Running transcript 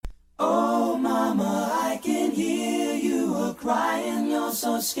crying, you're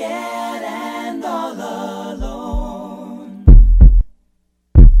so scared and all alone.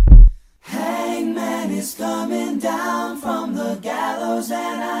 Hangman is coming down from the gallows,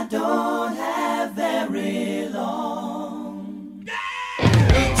 and I don't have very long.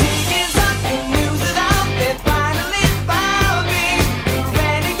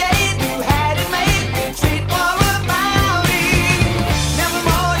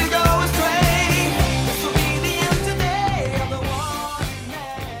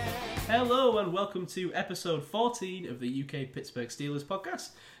 And welcome to episode 14 of the UK Pittsburgh Steelers podcast.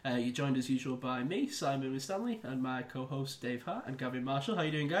 You're joined as usual by me, Simon Winstanley, and my co-host Dave Hart and Gavin Marshall. How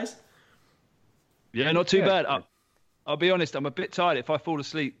you doing, guys? Yeah, not too bad. I'll be honest, I'm a bit tired. If I fall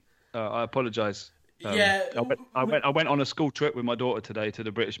asleep, I apologise. I went on a school trip with my daughter today to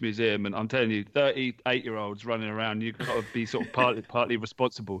the British Museum, and I'm telling you, 38-year-olds running around, you've got to be sort of partly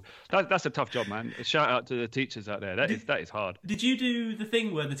responsible. That's a tough job, man. A shout out to the teachers out there. That is hard. Did you do the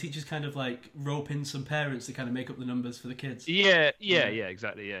thing where the teachers kind of like rope in some parents to kind of make up the numbers for the kids? Yeah,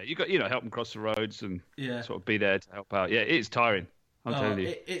 exactly. Yeah, you got help them cross the roads and sort of be there to help out. Yeah, it is tiring. I'm telling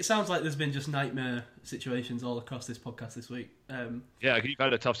you. It sounds like there's been just nightmare situations all across this podcast this week. Yeah, you've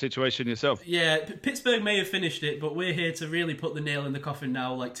had a tough situation yourself. Yeah, Pittsburgh may have finished it, but we're here to really put the nail in the coffin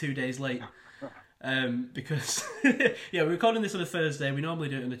now, like 2 days late. Because, we're recording this on a Thursday. We normally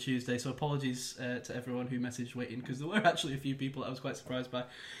do it on a Tuesday, so apologies to everyone who messaged waiting, because there were actually a few people that I was quite surprised by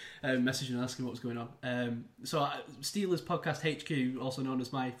messaging and asking what was going on. Steelers Podcast HQ, also known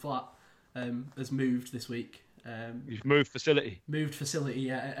as my flat, has moved this week. You've moved facility.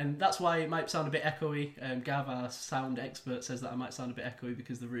 Yeah, and that's why it might sound a bit echoey. Gav, our sound expert, says that I might sound a bit echoey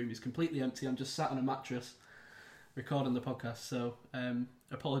because the room is completely empty. I'm just sat on a mattress recording the podcast, so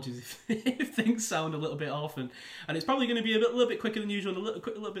apologies if things sound a little bit off, and it's probably going to be a little bit quicker than usual and a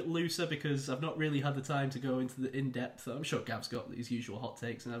little bit looser because I've not really had the time to go into the in-depth. I'm sure Gav's got his usual hot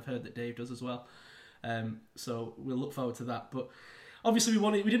takes, and I've heard that Dave does as well. So we'll look forward to that, but obviously,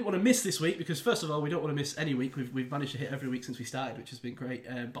 we didn't want to miss this week because, first of all, we don't want to miss any week. We've managed to hit every week since we started, which has been great.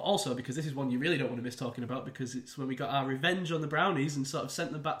 But also because this is one you really don't want to miss talking about because it's when we got our revenge on the Brownies and sort of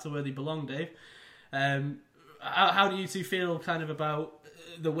sent them back to where they belong, Dave. How do you two feel kind of about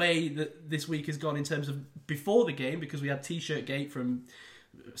the way that this week has gone in terms of before the game? Because we had T-shirt gate from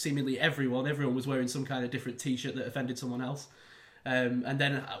seemingly everyone. Everyone was wearing some kind of different T-shirt that offended someone else. And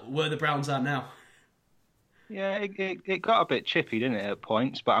then where the Browns are now. Yeah, it got a bit chippy, didn't it, at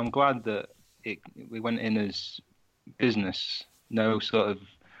points? But I'm glad that we went in as business, no sort of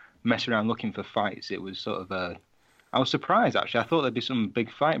mess around looking for fights. It was sort of I was surprised, actually. I thought there'd be some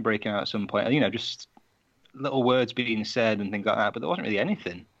big fight breaking out at some point. Just little words being said and things like that, but there wasn't really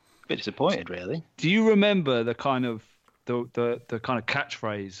anything. A bit disappointed, really. Do you remember the kind of the kind of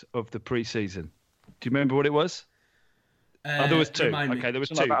catchphrase of the pre-season? Do you remember what it was? There was two. Okay, there was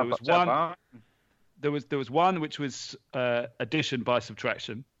two. There was one. There was one which was addition by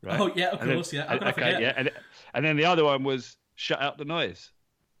subtraction, right? Oh yeah, of course, yeah. And then the other one was shut out the noise.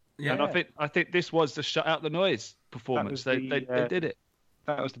 Yeah. And I think this was the shut out the noise performance. They did it.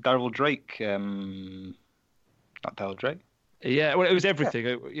 That was the Darryl Drake. Not Darryl Drake. Yeah, well, it was everything.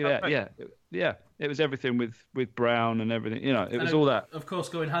 Yeah. It was everything with Brown and everything. It was all that. Of course,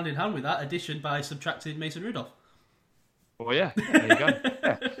 going hand in hand with that, addition by subtracted Mason Rudolph. Oh yeah, there you go.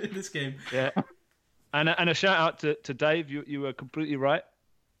 Yeah. In this game. Yeah. And a shout out to Dave. You were completely right.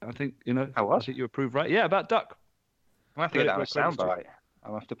 I think I was. I think you were proved right. Yeah, about Duck. I'll have to get that on a soundbite.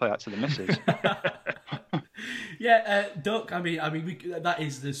 I'll have to play that to the missus. Yeah, Duck. I mean, that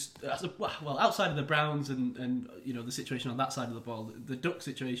is this. Well, outside of the Browns and the situation on that side of the ball, the Duck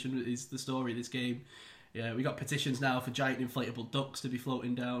situation is the story of this game. Yeah, we got petitions now for giant inflatable ducks to be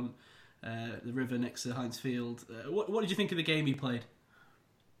floating down the river next to Heinz Field. What did you think of the game he played?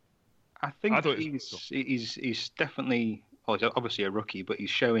 I think he's definitely, he's obviously a rookie, but he's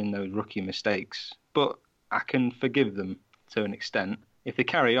showing those rookie mistakes. But I can forgive them to an extent. If they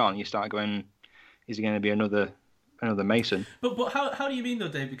carry on, you start going, is he going to be another Mason? But how do you mean though,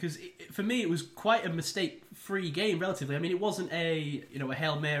 Dave? Because for me, it was quite a mistake-free game relatively. I mean, it wasn't a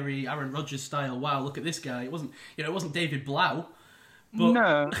Hail Mary, Aaron Rodgers style. Wow, look at this guy. It wasn't David Blau. But...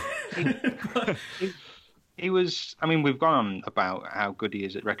 No. He was. I mean, we've gone on about how good he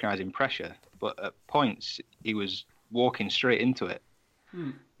is at recognising pressure, but at points he was walking straight into it.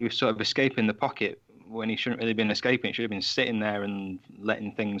 He was sort of escaping the pocket when he shouldn't really been escaping. He should have been sitting there and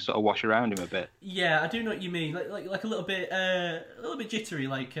letting things sort of wash around him a bit. Yeah, I do know what you mean. Like a little bit jittery,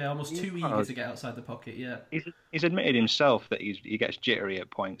 like almost too eager to get outside the pocket. Yeah. He's admitted himself that he gets jittery at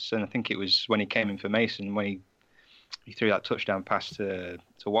points, and I think it was when he came in for Mason when he threw that touchdown pass to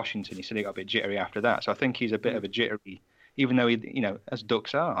Washington. He said he got a bit jittery after that. So I think he's a bit of a jittery even though as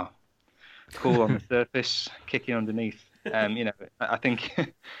ducks are, cool on the surface, kicking underneath. I think.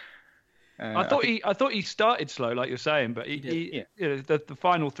 I thought he started slow, like you're saying, but the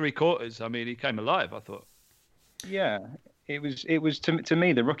final 3 quarters. I mean, he came alive. I thought. Yeah, it was to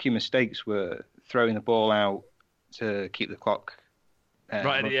me the rookie mistakes were throwing the ball out to keep the clock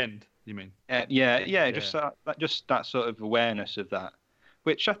right at the end. You mean? Just that sort of awareness of that,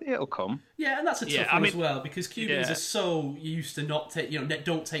 which I think it'll come. Yeah, and that's a tough one as well, because Cubans are so used to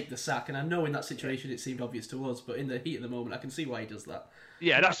don't take the sack, and I know in that situation it seemed obvious to us, but in the heat of the moment, I can see why he does that.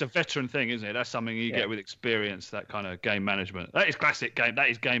 Yeah, that's a veteran thing, isn't it? That's something you get with experience, that kind of game management. That is classic game. That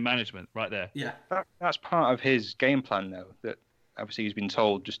is game management right there. Yeah. That's part of his game plan, though, that obviously he's been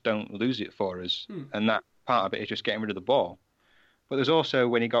told, just don't lose it for us. And that part of it is just getting rid of the ball. But there's also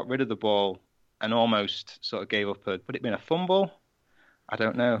when he got rid of the ball and almost sort of gave up would it been a fumble? I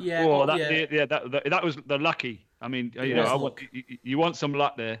don't know. Yeah, that was the lucky. I mean, you want some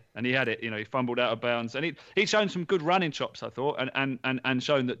luck there, and he had it. He fumbled out of bounds, and he'd shown some good running chops, I thought, and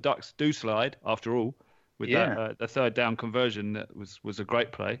shown that ducks do slide after all. With that, the third down conversion that was a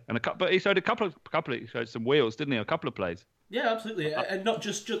great play, but he showed he showed some wheels, didn't he? A couple of plays. Yeah, absolutely, and not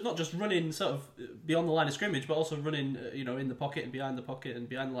just running sort of beyond the line of scrimmage, but also running, in the pocket and behind the pocket and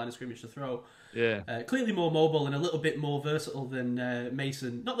behind the line of scrimmage to throw. Yeah. Clearly more mobile and a little bit more versatile than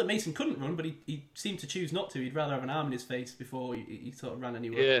Mason. Not that Mason couldn't run, but he seemed to choose not to. He'd rather have an arm in his face before he sort of ran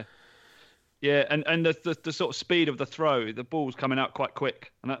anywhere. Yeah. Yeah, and the sort of speed of the throw, the ball's coming out quite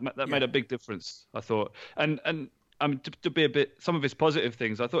quick, and that made a big difference, I thought. And to be a bit, some of his positive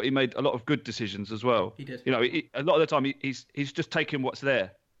things, I thought he made a lot of good decisions as well. He did. A lot of the time he's just taking what's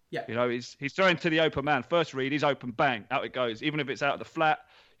there. Yeah. He's throwing to the open man. First read, he's open, bang, out it goes. Even if it's out of the flat,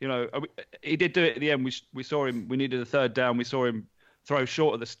 he did do it at the end. We saw him. We needed a third down. We saw him throw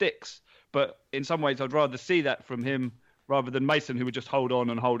short of the sticks. But in some ways, I'd rather see that from him rather than Mason, who would just hold on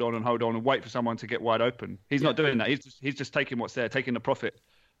and wait for someone to get wide open. He's not doing that. He's just taking what's there, taking the profit,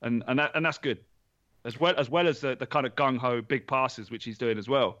 and that's good. As well as the kind of gung-ho big passes, which he's doing as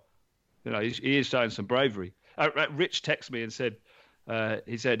well. He is showing some bravery. Rich texted me and said,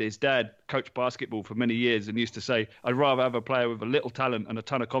 he said his dad coached basketball for many years and used to say, I'd rather have a player with a little talent and a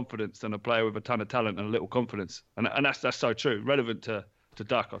ton of confidence than a player with a ton of talent and a little confidence. And that's so true. Relevant to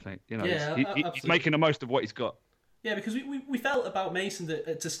Duck, I think. He's making the most of what he's got. Yeah, because we felt about Mason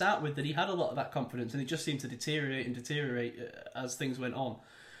that to start with that he had a lot of that confidence, and it just seemed to deteriorate as things went on.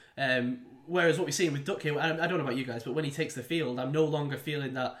 Whereas what we're seeing with Duck here, I don't know about you guys, but when he takes the field, I'm no longer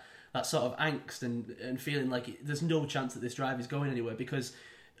feeling that sort of angst and feeling like there's no chance that this drive is going anywhere, because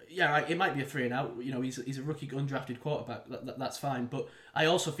it might be a 3 and out. He's a rookie undrafted quarterback. That's fine, but I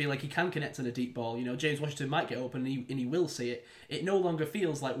also feel like he can connect on a deep ball. James Washington might get open and he will see it. It no longer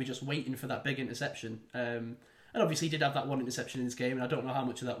feels like we're just waiting for that big interception. And obviously, he did have that one interception in this game, and I don't know how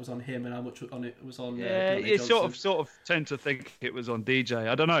much of that was on him and how much on it was on. You sort of tend to think it was on DJ.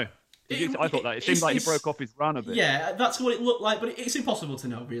 I don't know. I thought that it seemed like he broke off his run a bit. Yeah, that's what it looked like, but it's impossible to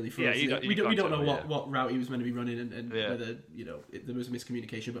know really. For us. We don't know what route he was meant to be running and whether there was a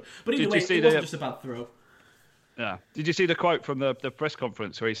miscommunication. But either way, it wasn't just a bad throw. Yeah. Did you see the quote from the press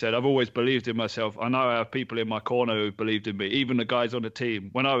conference where he said, I've always believed in myself. I know I have people in my corner who believed in me, even the guys on the team.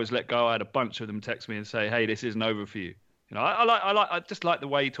 When I was let go, I had a bunch of them text me and say, hey, this isn't over for you. I just like the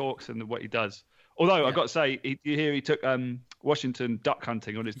way he talks and what he does. Although I've got to say, he took Washington duck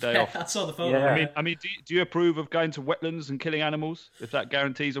hunting on his day off. I saw the photo. Yeah. I mean, do you approve of going to wetlands and killing animals if that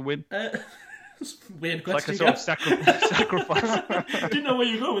guarantees a win? Weird question. Like a sort of sacrifice. Didn't know where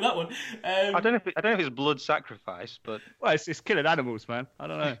you were going with that one. I don't know if it's blood sacrifice, but it's killing animals, man. I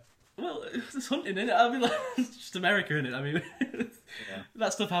don't know. Well, it's hunting, isn't it? I mean, it's just America, isn't it? I mean,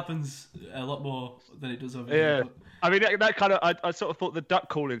 that stuff happens a lot more than it does over here. Yeah, I mean that kind of. I sort of thought the duck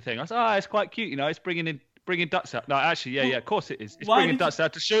calling thing. I said, it's quite cute, It's bringing ducks out. No, actually, of course it is. It's bringing ducks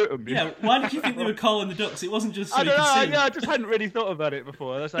out to shoot them. Yeah, why did you think they were calling the ducks? It wasn't just so I don't know. see. I just hadn't really thought about it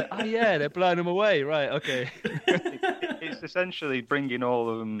before. I was like, they're blowing them away, right? Okay. It's essentially bringing all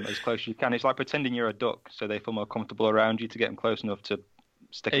of them as close as you can. It's like pretending you're a duck, so they feel more comfortable around you to get them close enough to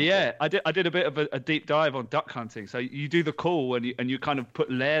stick. I did a bit of a deep dive on duck hunting. So you do the call and you kind of put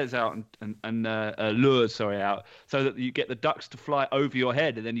layers out and lures out so that you get the ducks to fly over your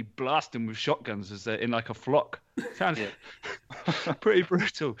head, and then you blast them with shotguns as they're in like a flock. Sounds pretty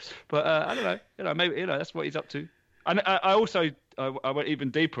brutal, but I don't know. Maybe that's what he's up to. And I also I went even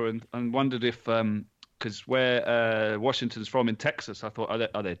deeper and wondered if because where Washington's from in Texas, I thought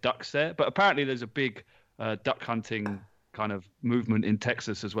are there ducks there? But apparently there's a big duck hunting kind of movement in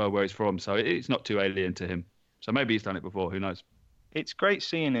Texas as well, where he's from, so it's not too alien to him. So maybe he's done it before, who knows. It's great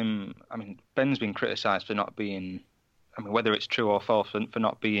seeing him. I mean, Ben's been criticised for not being I mean, whether it's true or false for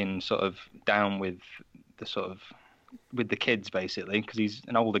not being sort of down with the kids, basically, because he's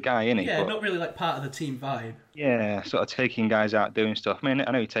an older guy, isn't he? Yeah, not really like part of the team vibe. Yeah, sort of taking guys out doing stuff. I mean,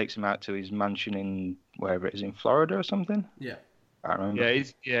 I know he takes them out to his mansion in wherever it is, in Florida or something. Yeah. I don't remember.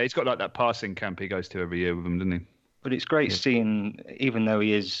 He's got like that passing camp he goes to every year with them, doesn't he? But it's great seeing, even though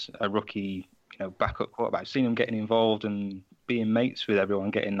he is a rookie, backup quarterback, seeing him getting involved and being mates with everyone,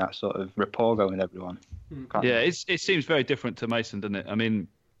 getting that sort of rapport going with everyone. Yeah, it seems very different to Mason, doesn't it? I mean,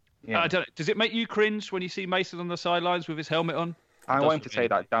 I don't. Does it make you cringe when you see Mason on the sidelines with his helmet on? I want him to take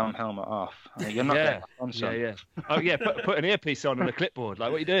that damn helmet off. I mean, you're not getting that on, son. Yeah. Oh yeah, put an earpiece on and a clipboard.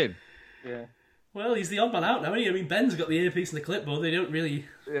 Like, what are you doing? Yeah. Well, he's the odd man out now, isn't he? I mean, Ben's got the earpiece and the clipboard. They don't really.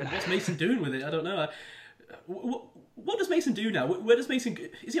 What's Mason doing with it? I don't know. What does Mason do now? Where does Mason?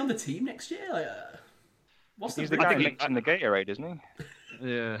 Is he on the team next year? Like, he's the guy mixing the Gatorade, isn't he?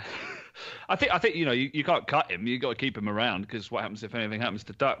 Yeah. I think you can't cut him. You got to keep him around because what happens if anything happens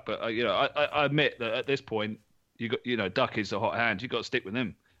to Duck? But I admit that at this point, Duck is the hot hand. You got to stick with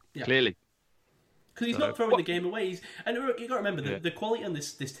him. Yeah. Clearly. Because he's not throwing the game away. And you got to remember the quality on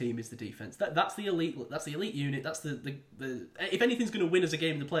this team is the defense. That's the elite. That's the elite unit. That's the if anything's going to win us a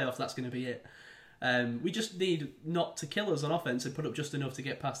game in the playoffs, that's going to be it. We just need not to kill us on offense and put up just enough to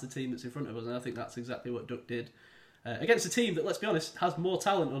get past the team that's in front of us. And I think that's exactly what Duck did against a team that, let's be honest, has more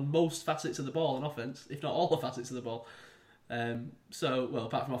talent on most facets of the ball on offense, if not all the facets of the ball.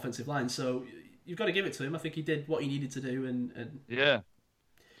 Apart from offensive line. So you've got to give it to him. I think he did what he needed to do. And yeah.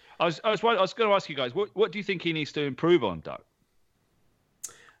 I was going to ask you guys, what do you think he needs to improve on, Doug?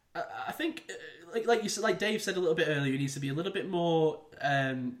 I think, like Dave said a little bit earlier, he needs to be a little bit more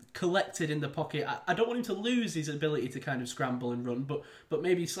collected in the pocket. I don't want him to lose his ability to kind of scramble and run, but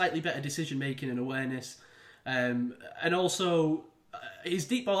maybe slightly better decision making and awareness, and also his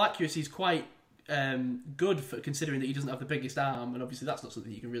deep ball accuracy is quite good for considering that he doesn't have the biggest arm, and obviously that's not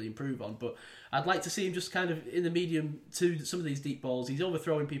something you can really improve on. But I'd like to see him just kind of in the medium to some of these deep balls. He's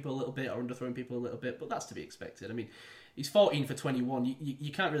overthrowing people a little bit or underthrowing people a little bit, but that's to be expected. I mean, he's 14 for 21.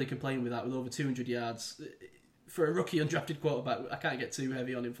 You can't really complain with that, with over 200 yards. For a rookie undrafted quarterback, I can't get too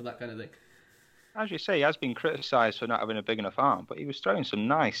heavy on him for that kind of thing. As you say, he has been criticised for not having a big enough arm, but he was throwing some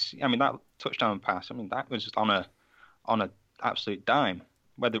nice. I mean, that touchdown pass. I mean, that was just on a absolute dime.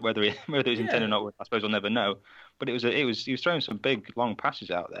 Whether it was intended or not, I suppose we'll never know. But he was throwing some big long passes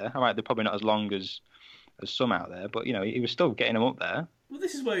out there. All right, they're probably not as long as some out there, but he was still getting them up there. Well,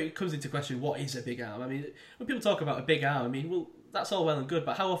 this is where it comes into question: what is a big arm? I mean, when people talk about a big arm, I mean, well, that's all well and good,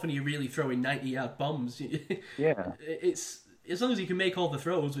 but how often are you really throwing 90-yard bombs? Yeah, it's as long as you can make all the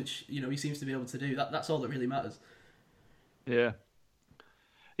throws, which he seems to be able to do. That's all that really matters. Yeah.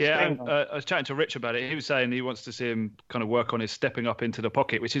 Yeah, I was chatting to Rich about it. He was saying he wants to see him kind of work on his stepping up into the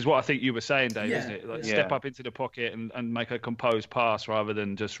pocket, which is what I think you were saying, Dave, isn't it? Like step up into the pocket and make a composed pass rather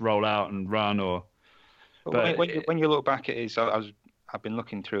than just roll out and run. But when you look back at his, I've been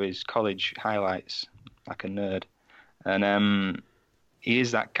looking through his college highlights like a nerd, and he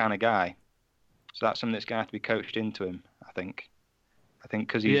is that kind of guy. So that's something that's going to have to be coached into him, I think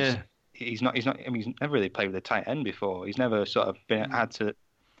because he's not. I mean, he's never really played with a tight end before. He's never sort of had to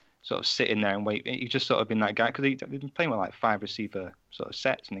sort of sit in there and wait. He's just sort of been that guy because he's been playing with like 5 receiver sort of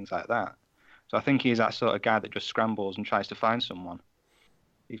sets and things like that. So I think he's that sort of guy that just scrambles and tries to find someone.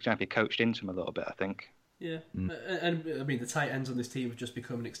 He's going to be coached into him a little bit, I think. Yeah, and I mean the tight ends on this team have just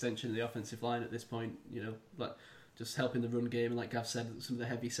become an extension of the offensive line at this point. Like just helping the run game, and like Gav said, some of the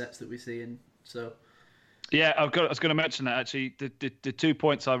heavy sets that we're seeing. So. Yeah, I was going to mention that actually. The 2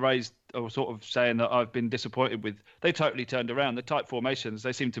 points I raised, I was sort of saying that I've been disappointed with. They totally turned around. The tight formations,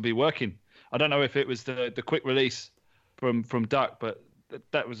 they seem to be working. I don't know if it was the quick release from Duck, but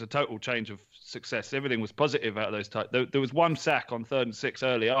that was a total change of success. Everything was positive out of those tight. There was 1 sack on 3rd and 6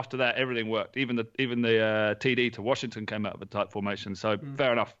 early. After that, everything worked. Even the TD to Washington came out of a tight formation. So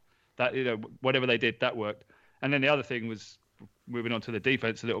fair enough. That whatever they did, that worked. And then the other thing was, moving on to the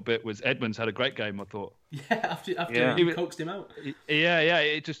defense a little bit, was Edmonds had a great game, I thought. Yeah, after he coaxed him out. Yeah,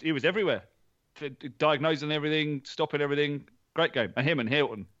 he was everywhere, diagnosing everything, stopping everything. Great game, and him and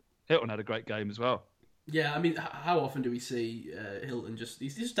Hilton had a great game as well. Yeah, I mean, how often do we see Hilton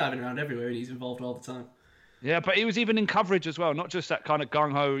he's just diving around everywhere and he's involved all the time. Yeah, but he was even in coverage as well, not just that kind of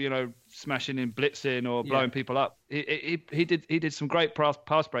gung-ho, smashing in, blitzing or blowing people up. He did some great pass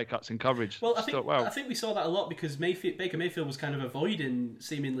breakups in coverage. Well, I think we saw that a lot because Baker Mayfield was kind of avoiding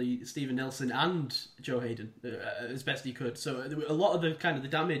seemingly Steven Nelson and Joe Hayden as best he could. So a lot of the kind of the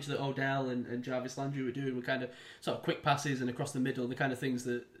damage that Odell and Jarvis Landry were doing were kind of sort of quick passes and across the middle, the kind of things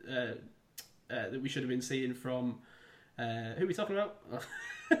that that we should have been seeing from who are we talking about?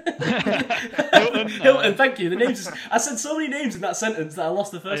 Hilton, thank you. The names. I said so many names in that sentence that I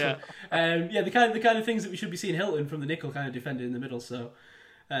lost the first one. The kind of things that we should be seeing Hilton from the nickel kind of defending in the middle. So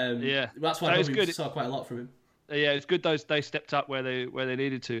that's why we saw quite a lot from him. Yeah, it's good they stepped up where they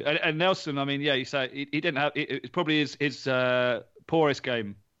needed to. And Nelson, I mean, you say he didn't have it probably his poorest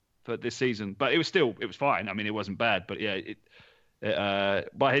game for this season, but it was fine. I mean, it wasn't bad, but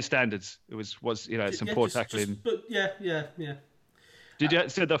by his standards, it was some poor tackling. But yeah. Did you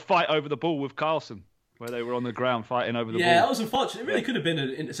see the fight over the ball with Carlson, where they were on the ground fighting over the ball? Yeah, that was unfortunate. It really could have been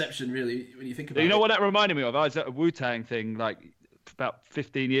an interception, really, when you think about it. You know what that reminded me of? I was at a Wu-Tang thing like about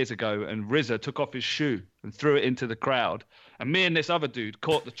 15 years ago, and RZA took off his shoe and threw it into the crowd, and me and this other dude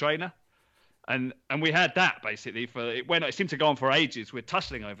caught the trainer, and we had that basically it seemed to go on for ages. We're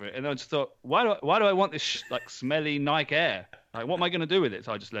tussling over it, and I just thought, why do I want this smelly Nike Air? Like, what am I going to do with it?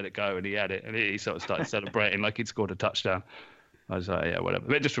 So I just let it go, and he had it, and he sort of started celebrating like he'd scored a touchdown. I was like, yeah, whatever.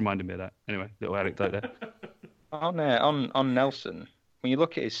 But it just reminded me of that. Anyway, little anecdote there. On Nelson, when you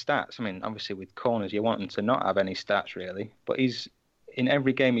look at his stats, I mean, obviously with corners, you want him to not have any stats really, but he's in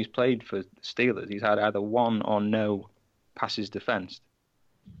every game he's played for the Steelers, he's had either one or no passes defensed.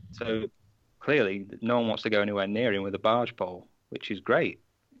 So clearly, no one wants to go anywhere near him with a barge pole, which is great.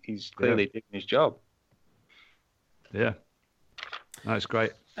 He's clearly doing his job. Yeah, that's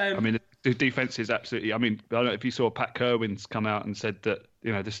great. I mean, the defense is absolutely. I mean, I don't know if you saw Pat Kerwin's come out and said that the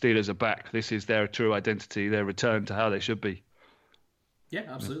Steelers are back. This is their true identity, their return to how they should be. Yeah,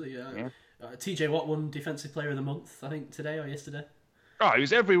 absolutely. TJ Watt won Defensive Player of the Month, I think, today or yesterday. Oh, he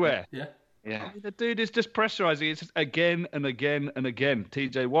was everywhere. Yeah. I mean, the dude is just pressurizing. It's just again and again and again.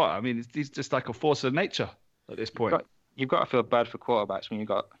 TJ Watt. I mean, he's just like a force of nature at this point. You've got to feel bad for quarterbacks when you've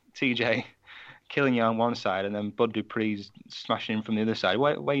got TJ killing you on one side and then Bud Dupree's smashing him from the other side.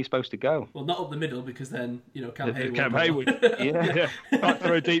 Where are you supposed to go? Well, not up the middle, because then, Cam Hayward. yeah. Can't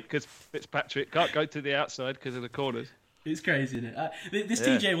throw deep because Fitzpatrick. Can't go to the outside because of the corners. It's crazy, isn't it? This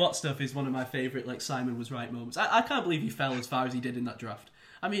TJ Watt stuff is one of my favourite, Simon was right moments. I can't believe he fell as far as he did in that draft.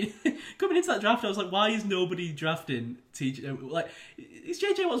 I mean, coming into that draft, I was like, why is nobody drafting TJ? Like, it's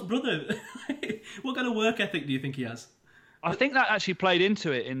JJ Watt's brother. What kind of work ethic do you think he has? I think that actually played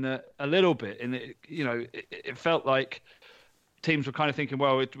into it a little bit. It felt like teams were kind of thinking,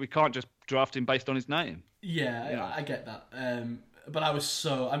 well, we can't just draft him based on his name. Yeah, I get that. But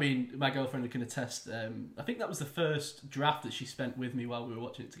my girlfriend can attest. I think that was the first draft that she spent with me while we were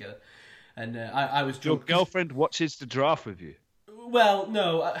watching it together. And I was drunk. Your girlfriend watches the draft with you? Well,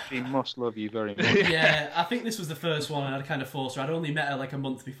 no. She must love you very much. Yeah, I think this was the first one, and I'd kind of forced her. I'd only met her like a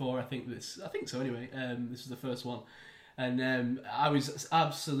month before. I think so anyway. This was the first one. And I was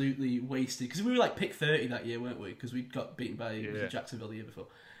absolutely wasted because we were like pick 30 that year, weren't we? Because we got beaten by Jacksonville the year before.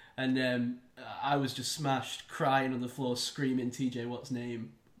 And I was just smashed, crying on the floor, screaming TJ Watt's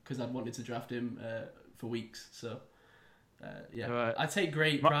name because I'd wanted to draft him for weeks. So, right. I take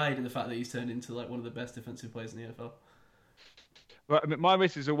great pride in the fact that he's turned into like one of the best defensive players in the NFL. Well, I mean, my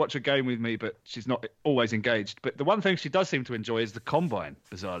missus will watch a game with me, but she's not always engaged. But the one thing she does seem to enjoy is the combine,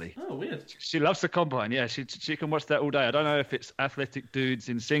 bizarrely. Oh, weird. She loves the combine, yeah. She can watch that all day. I don't know if it's athletic dudes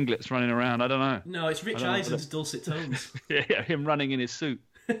in singlets running around. I don't know. No, it's Rich Eisen's dulcet tones. Yeah, him running in his suit,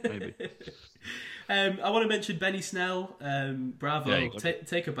 maybe. I want to mention Benny Snell. Bravo. Yeah,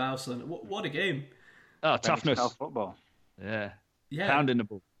 take a bow, son. What a game. Oh, toughness. Snell football. Yeah. Pounding the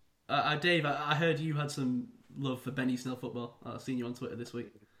ball. Dave, I heard you had some love for Benny Snell football. I've seen you on Twitter this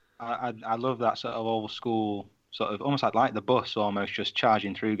week. I love that sort of old school, sort of almost like the bus, almost just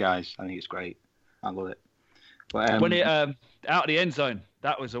charging through guys. I think it's great. I love it. But, when it out of the end zone,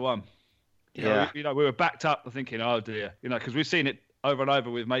 that was the one. We were backed up thinking, oh dear, because we've seen it over and over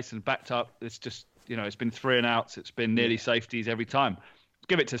with Mason backed up. It's just, it's been 3 and outs. It's been nearly safeties every time.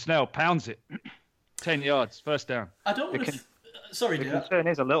 Give it to Snell, pounds it. 10 yards, first down. I don't want to... Sorry, the concern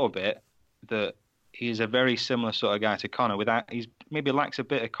is a little bit that he's a very similar sort of guy to Connor. He's maybe lacks a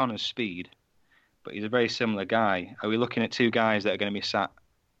bit of Connor's speed, but he's a very similar guy. Are we looking at 2 guys that are going to be sat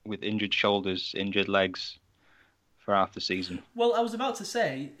with injured shoulders, injured legs for half the season? Well, I was about to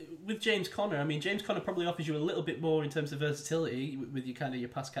say, with James Conner, James Conner probably offers you a little bit more in terms of versatility with your kind of your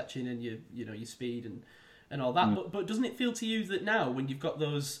pass catching and your speed and all that. But doesn't it feel to you that now, when you've got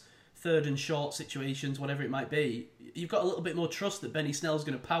those third and short situations, whatever it might be, you've got a little bit more trust that Benny Snell's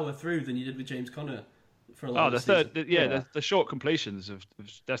going to power through than you did with James Conner for a lot of the season. The short completions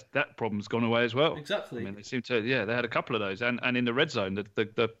that problem's gone away as well. Exactly. They seem to, they had a couple of those, and in the red zone,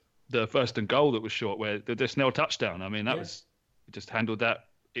 the first and goal that was short, where the Snell touchdown. That was, he just handled that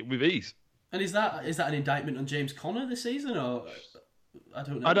with ease. And is that an indictment on James Conner this season, or? I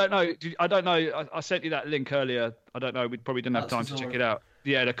don't know. I don't know. I sent you that link earlier. I don't know. We probably didn't have time to check it out.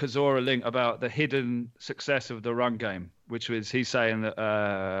 the Cazorla link about the hidden success of the run game, which was he's saying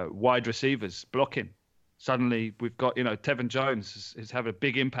that wide receivers blocking. Suddenly we've got, Tevin Jones is having a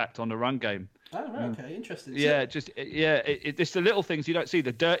big impact on the run game. Oh, right, okay, interesting. Yeah, it's the little things you don't see,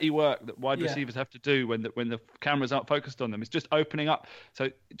 the dirty work that wide receivers have to do when the cameras aren't focused on them. It's just opening up. So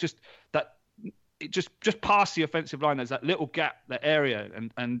just past the offensive line, there's that little gap, that area,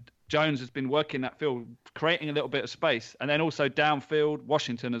 and Jones has been working that field, creating a little bit of space, and then also downfield,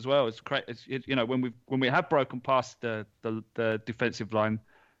 Washington as well. When we have broken past the defensive line,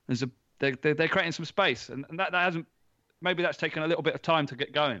 they're creating some space, and that hasn't. Maybe that's taken a little bit of time to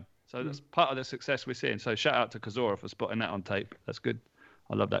get going. So that's part of the success we're seeing. So shout out to Cazorla for spotting that on tape. That's good.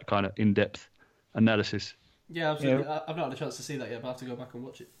 I love that kind of in-depth analysis. Yeah, absolutely. Yeah. I've not had a chance to see that yet, but I have to go back and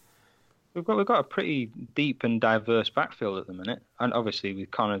watch it. We've got a pretty deep and diverse backfield at the minute, and obviously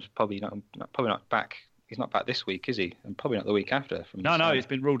with Connor's probably not back. He's not back this week, is he? And probably not the week after. No, he's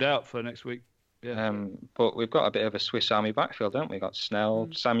been ruled out for next week. Yeah. But we've got a bit of a Swiss Army backfield, don't we? We've got Snell,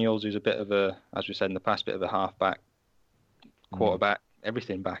 Samuels, who's a bit of a, as we said in the past, bit of a halfback, quarterback.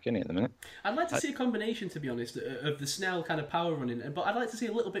 Everything back in it at the minute. I'd like to see a combination, to be honest, of the Snell kind of power running, but I'd like to see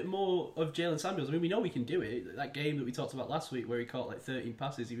a little bit more of Jalen Samuels. I mean, we know we can do it. That game that we talked about last week where he caught like 13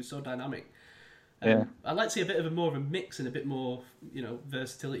 passes, he was so dynamic. I'd like to see a bit of a more of a mix and a bit more,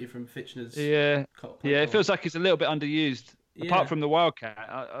 versatility from Fitchner's. Yeah, it feels like he's a little bit underused. Apart from the Wildcat,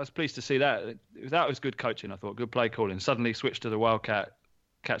 I was pleased to see that. That was good coaching, I thought. Good play calling. Suddenly switched to the Wildcat,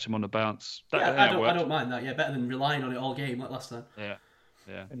 catch him on the bounce. I don't mind that. Yeah, better than relying on it all game like last time. Yeah.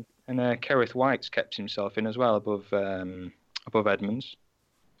 And Kerrith White's kept himself in as well above Edmonds.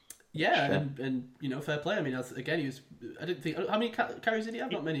 Yeah, sure. and fair play. I mean, again, he was. I didn't think. How many carries did he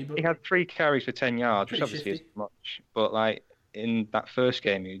have? Not many, but he had 3 carries for 10 yards, which obviously isn't much. But like in that first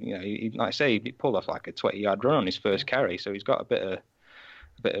game, he like I say, he pulled off like a 20-yard run on his first carry, so he's got a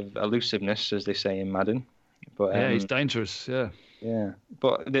bit of elusiveness, as they say in Madden. But he's dangerous. Yeah. Yeah,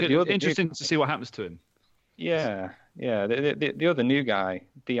 but interesting to see what happens to him. Yeah. The other new guy,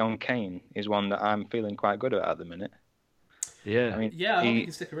 Deon Cain, is one that I'm feeling quite good about at the minute. Yeah, I mean, I hope he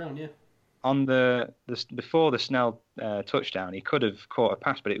can stick around. Yeah. On the before the Snell touchdown, he could have caught a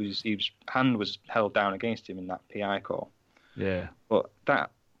pass, but his hand was held down against him in that PI call. Yeah. But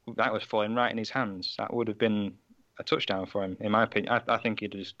that was falling right in his hands. That would have been a touchdown for him, in my opinion. I think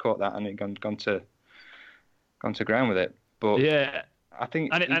he'd just caught that and he'd gone to ground with it. But yeah, I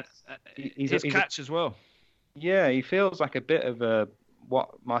think his catch as well. Yeah, he feels like a bit of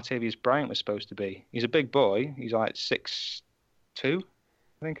what Martavius Bryant was supposed to be. He's a big boy. He's like 6'2", I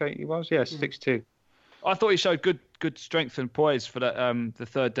think he was. Yeah, 6'2". I thought he showed good strength and poise for that the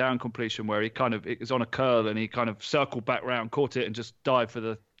third down completion where it was on a curl and he kind of circled back round, caught it, and just dived for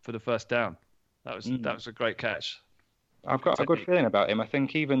the first down. That was a great catch. I've got a good feeling about him. I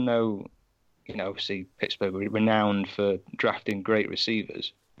think even though, obviously Pittsburgh were renowned for drafting great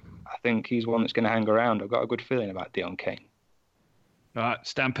receivers, I think he's one that's going to hang around. I've got a good feeling about Deon Cain. All right,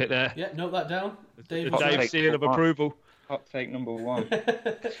 stamp it there. Yeah, note that down. Dave's seal of approval. Hot take number 1.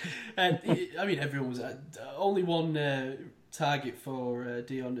 And I mean, everyone was only one target for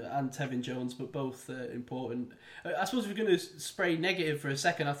Deon and Tevin Jones, but both important. I suppose if we're going to spray negative for a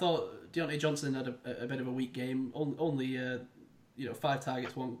second, I thought Deontay Johnson had a bit of a weak game. Only 5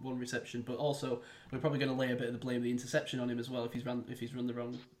 targets, one reception, but also we're probably going to lay a bit of the blame of the interception on him as well if he's run the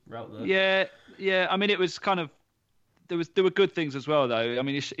wrong route there. Yeah. I mean, it was kind of there were good things as well though. I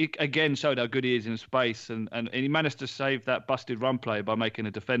mean, he again showed how good he is in space, and he managed to save that busted run play by making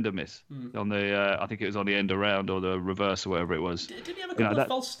a defender miss on the I think it was on the end around or the reverse or whatever it was. Did he have a couple of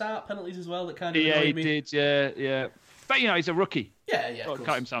false start penalties as well that kind of annoyed me? Did. Yeah. But he's a rookie. Yeah.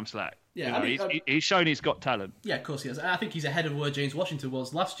 Cut him some slack. Yeah, he's shown he's got talent. Yeah, of course he has. I think he's ahead of where James Washington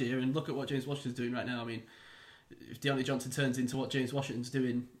was last year, and look at what James Washington's doing right now. I mean, if Deontay Johnson turns into what James Washington's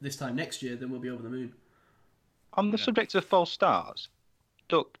doing this time next year, then we'll be over the moon. On the subject of false starts,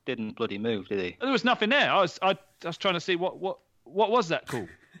 Duck didn't bloody move, did he? There was nothing there. I was trying to see what was that call.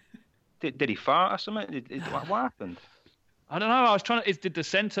 Did he fart or something? What happened? I don't know. I was trying to. Did the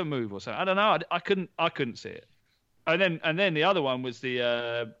centre move or something? I don't know. I couldn't see it. And then the other one was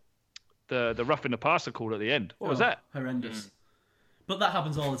the roughing the passer call at the end. What was that? Horrendous. But that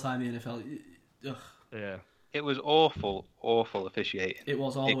happens all the time in the NFL. Ugh. Yeah. It was awful officiating. It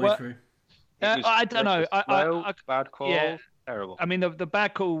was all the way through. I don't know. Bad call. Yeah. Terrible. I mean, the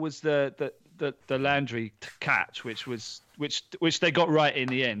bad call was the Landry catch, which they got right in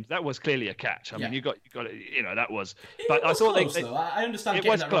the end. That was clearly a catch. I mean, you got it. That was. But I thought close, though. I understand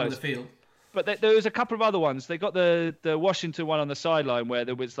getting that wrong in the field. But there was a couple of other ones. They got the Washington one on the sideline where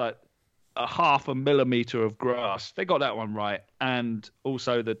there was like a half a millimeter of grass. They got that one right, and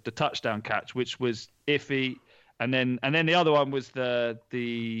also the touchdown catch, which was iffy, and then the other one was the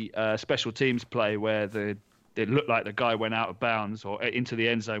special teams play where it looked like the guy went out of bounds or into the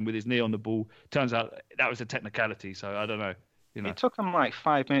end zone with his knee on the ball. Turns out that was a technicality, so I don't know. It took them like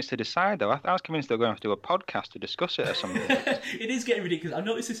 5 minutes to decide, though. I was convinced they were going to have to do a podcast to discuss it or something. It is getting ridiculous. I've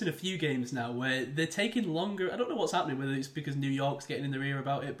noticed this in a few games now where they're taking longer. I don't know what's happening, whether it's because New York's getting in their ear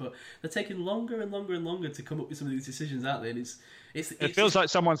about it, but they're taking longer and longer and longer to come up with some of these decisions, aren't they? And it feels like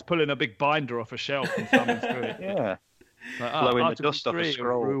someone's pulling a big binder off a shelf and thumbing through it. Yeah. Like, blowing the dust off a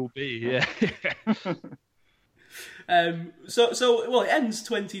scroll. Rule B, yeah. Well, it ends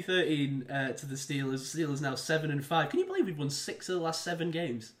 2013 to the Steelers. Steelers now 7-5. Can you believe we've won 6 of the last 7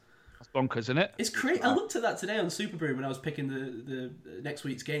 games? That's bonkers, isn't it? It's crazy. I looked at that today on Superbrew when I was picking the next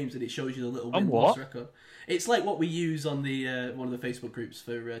week's games, and it shows you the little win-loss record. It's like what we use on the one of the Facebook groups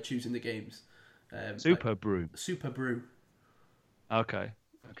for choosing the games. Superbrew. Okay.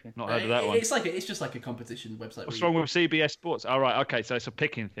 Not heard of that one. It's just like a competition website. What's wrong with CBS Sports? All right, okay, so it's a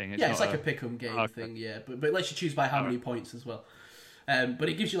picking thing. It's like a pick-em game thing, yeah. But it lets you choose by how many points as well. But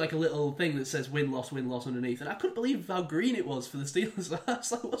it gives you like a little thing that says win-loss underneath. And I couldn't believe how green it was for the Steelers. I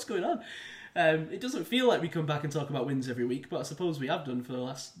was like, what's going on? It doesn't feel like we come back and talk about wins every week, but I suppose we have done for the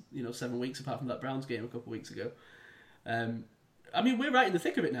last 7 weeks, apart from that Browns game a couple of weeks ago. I mean, we're right in the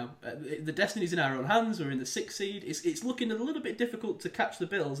thick of it now. The destiny's in our own hands. We're in the 6th seed. It's looking a little bit difficult to catch the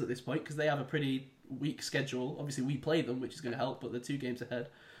Bills at this point because they have a pretty weak schedule. Obviously, we play them, which is going to help, but they're 2 games ahead.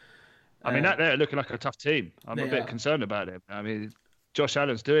 I mean, they're looking like a tough team. I'm a bit concerned about it. I mean, Josh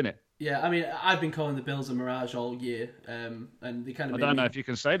Allen's doing it. Yeah, I mean, I've been calling the Bills a mirage all year, and they kind of. I don't know if you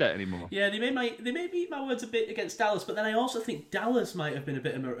can say that anymore. Yeah, they may beat my words a bit against Dallas, but then I also think Dallas might have been a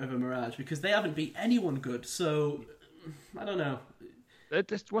bit of a mirage because they haven't beat anyone good. So I don't know.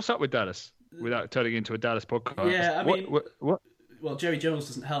 What's up with Dallas? Without turning into a Dallas podcast. Yeah, I mean, what? Well, Jerry Jones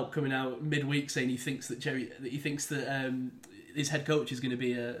doesn't help coming out midweek saying he thinks that his head coach is going to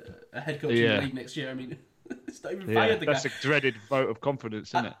be a head coach in the league next year. I mean, it's not even fired. The guy. That's a dreaded vote of confidence,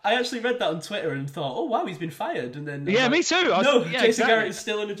 isn't it? I actually read that on Twitter and thought, oh wow, he's been fired. And then me too. Jason Garrett is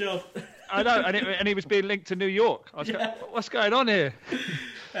still in a job. I know, and he was being linked to New York. I was going, what's going on here?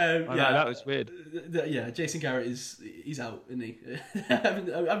 That was weird. Jason Garrett he's out, isn't he?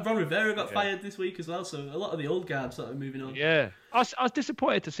 Ron Rivera got fired this week as well, so a lot of the old guard sort of moving on. Yeah, I was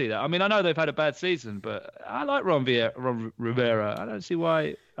disappointed to see that. I mean, I know they've had a bad season, but I like Ron Rivera. I don't see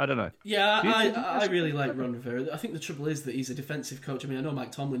why. I don't know. Yeah, I really like Ron Rivera. I think the trouble is that he's a defensive coach. I mean, I know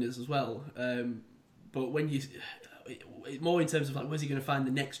Mike Tomlin is as well, but when you... more in terms of like, where's he going to find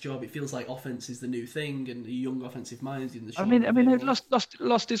the next job? It feels like offense is the new thing, and the young offensive minds in the. I mean, they've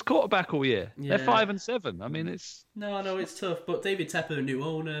lost his quarterback all year. Yeah. They're 5-7. I mean, it's no, it's tough. But David Tepper, a new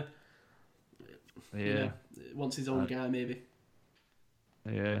owner, wants his own guy, maybe.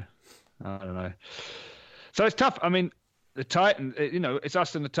 Yeah, I don't know. So it's tough. I mean, the Titans, it's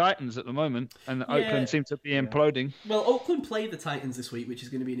us and the Titans at the moment, and Oakland seems to be imploding. Well, Oakland play the Titans this week, which is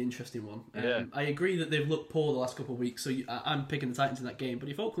going to be an interesting one. I agree that they've looked poor the last couple of weeks, so I'm picking the Titans in that game. But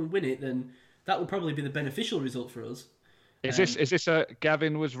if Oakland win it, then that will probably be the beneficial result for us. Is this a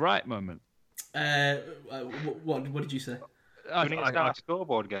Gavin was right moment? What did you say? I think it's got a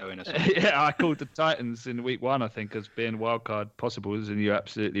scoreboard going or something. Yeah, I called the Titans in week 1, I think, as being wildcard possibles, and you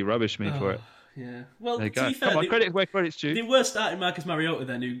absolutely rubbished me for it. Yeah. Well, to be fair, credit where credit's due. They were starting Marcus Mariota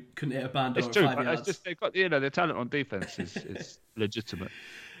then, who couldn't hit a band over 5 yards. It's just they've got their talent on defense is legitimate.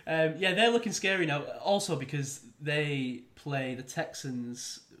 They're looking scary now. Also because they play the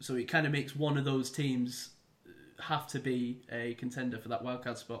Texans, so it kind of makes one of those teams have to be a contender for that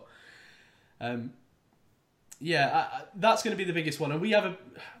wildcard spot. That's going to be the biggest one, and we have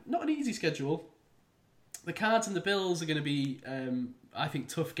not an easy schedule. The Cards and the Bills are going to be, I think,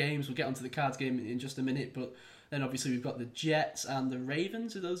 tough games. We'll get onto the Cards game in just a minute, but then obviously we've got the Jets and the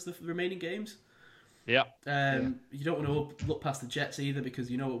Ravens. Are those the remaining games? Yeah. You don't want to look past the Jets either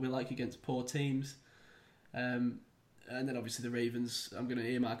because you know what we're like against poor teams. And then obviously the Ravens, I'm going to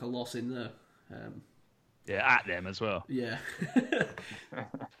earmark a loss in there. At them as well. Yeah.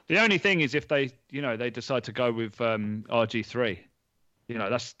 The only thing is if they decide to go with RG3.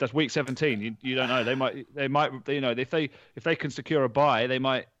 That's week 17. You don't know. They might. If they can secure a bye, they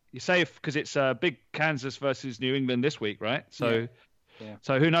might. You say because it's big Kansas versus New England this week, right? So,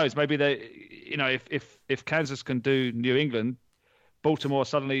 So who knows? Maybe if Kansas can do New England, Baltimore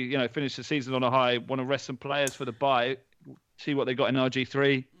suddenly finish the season on a high, want to rest some players for the bye, see what they got in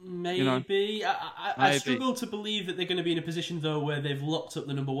RG3. Maybe. I struggle to believe that they're going to be in a position, though, where they've locked up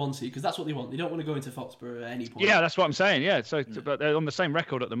the number 1 seed, because that's what they want. They don't want to go into Foxborough at any point. Yeah, that's what I'm saying. Yeah, so but they're on the same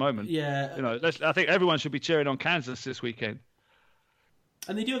record at the moment. Yeah. I think everyone should be cheering on Kansas this weekend.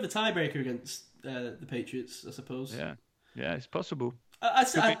 And they do have the tiebreaker against the Patriots, I suppose. Yeah, it's possible. I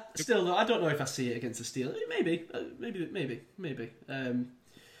still, I don't know if I see it against the Steelers. Maybe.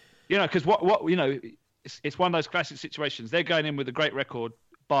 Because what it's one of those classic situations. They're going in with a great record.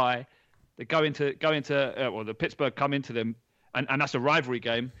 They go into the Pittsburgh come into them, and that's a rivalry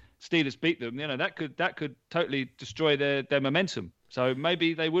game. Steelers beat them. That could totally destroy their momentum. So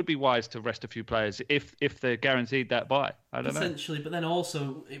maybe they would be wise to rest a few players if they're guaranteed that bye. I don't know. Potentially, but then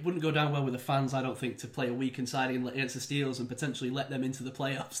also it wouldn't go down well with the fans. I don't think, to play a weakened side against the Steelers and potentially let them into the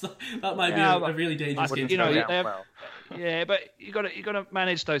playoffs. That might be a really dangerous game. Yeah, but you got to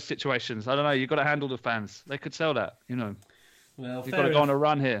manage those situations. I don't know. You got to handle the fans. They could sell that. Well, you've got to go on a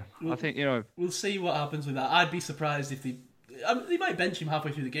run here. I think we'll see what happens with that. I'd be surprised if they might bench him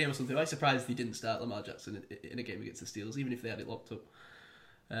halfway through the game or something. I'd be surprised if he didn't start Lamar Jackson in a game against the Steelers, even if they had it locked up.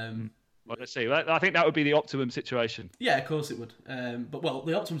 Well, let's see. I think that would be the optimum situation. Yeah, of course it would. But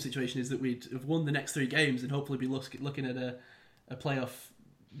the optimum situation is that we'd have won the next 3 games and hopefully be looking at a playoff,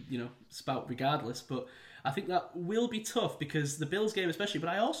 spout regardless. But I think that will be tough because the Bills game especially. But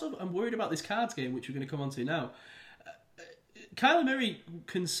I'm worried about this Cards game, which we're going to come on to now. Kyler Murray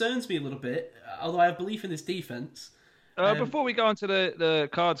concerns me a little bit, although I have belief in this defense. Before we go on to the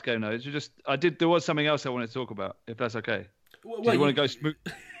Cards game, though, there was something else I wanted to talk about, if that's okay. Do you want to go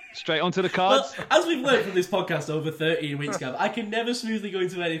straight onto the Cards? Well, as we've learned from this podcast over 13 weeks, Gav, I can never smoothly go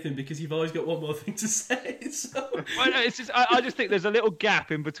into anything because you've always got one more thing to say. So. Well, no, I just think there's a little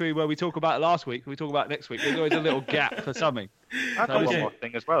gap in between where we talk about it last week and we talk about it next week. There's always a little gap for something. I've got one more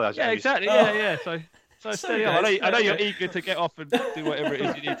thing as well. Exactly. Yeah. So stay on. I know you're eager to get off and do whatever it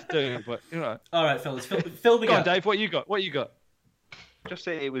is you need to do, but All right, fellas, fill the gap. Go on, Dave. What you got? Just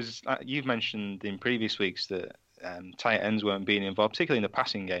say it was. You've mentioned in previous weeks that tight ends weren't being involved, particularly in the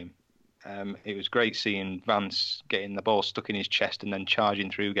passing game. It was great seeing Vance getting the ball stuck in his chest and then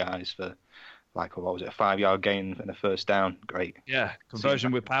charging through guys for, a 5-yard gain and a first down. Great. Yeah,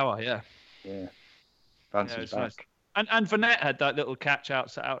 conversion with power. Yeah. Vance is back. Nice. And Fournette had that little catch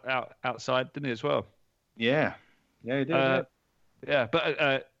outside, didn't he, as well? Yeah, he did. Yeah,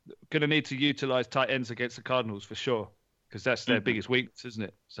 but going to need to utilise tight ends against the Cardinals for sure, because that's their biggest weakness, isn't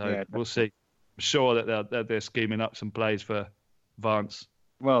it? So we'll see. I'm sure that they're scheming up some plays for Vance.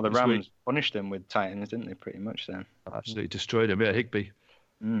 Well, the Rams punished them with tight ends, didn't they? Pretty much then. Absolutely destroyed him. Yeah, Higbee.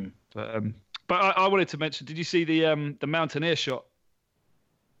 But I wanted to mention. Did you see the Mountaineer shot?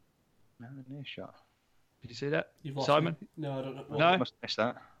 Mountaineer shot. Did you see that, Simon? Me. No, I don't know. No, I must have missed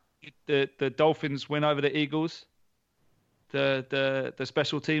that. The Dolphins win over the Eagles. The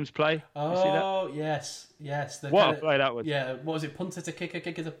special teams play. Oh, you see that? yes. What a play that was. Yeah, what was it? Punter to kicker,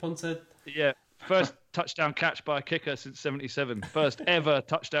 kicker to punter. Yeah, first touchdown catch by a kicker since '77. First ever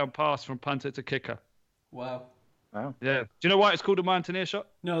touchdown pass from punter to kicker. Wow. Yeah. Do you know why it's called a Mountaineer shot?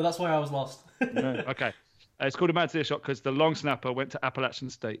 No, that's why I was lost. No. Okay, it's called a Mountaineer shot because the long snapper went to Appalachian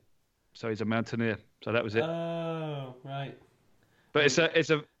State, so he's a Mountaineer. So that was it. Oh, right. But it's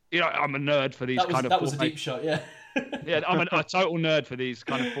a. I'm a nerd for these that was a deep shot, yeah. Yeah, I'm a total nerd for these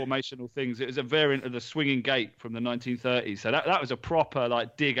kind of formational things. It was a variant of the swinging gate from the 1930s. So that was a proper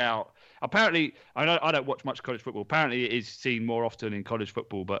dig out. Apparently, I don't watch much college football. Apparently, it is seen more often in college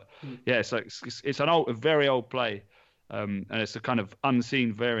football. But yeah, so it's a very old play, and it's a kind of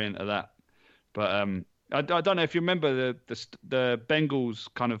unseen variant of that. But I don't know if you remember the Bengals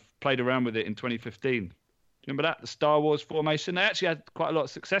kind of played around with it in 2015. Remember that? The Star Wars formation? They actually had quite a lot of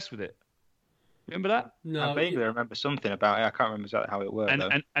success with it. Remember that? No. I vaguely remember something about it. I can't remember exactly how it worked.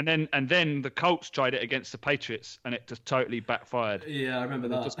 And then the Colts tried it against the Patriots, and it just totally backfired. Yeah, I remember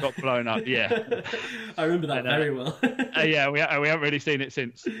that. It just got blown up. Yeah, I remember that very well. Yeah, we haven't really seen it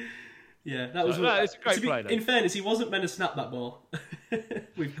since. Yeah, that was. It's a great play. In fairness, he wasn't meant to snap that ball.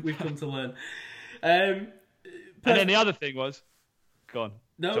 We've come to learn. And then the other thing was, go on.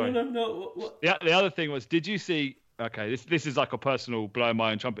 No. What? The other thing was, did you see? Okay, this is like a personal blowing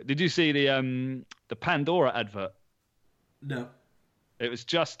my own trumpet. Did you see the Pandora advert? No. It was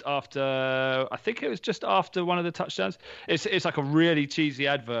just after. I think it was just after one of the touchdowns. It's like a really cheesy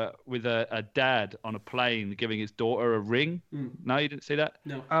advert with a dad on a plane giving his daughter a ring. No, you didn't see that?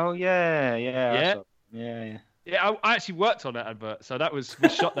 No. Oh yeah. Yeah, I actually worked on that advert, so we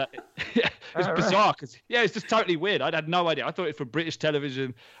shot that. Yeah, it's bizarre because it's just totally weird. I had no idea. I thought it was for British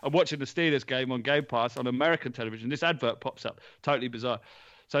television. I'm watching the Steelers game on Game Pass on American television. This advert pops up, totally bizarre.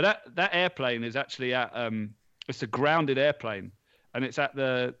 So that airplane is actually at it's a grounded airplane, and it's at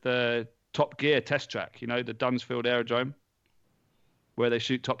the Top Gear test track. You know, the Dunsfield Aerodrome, where they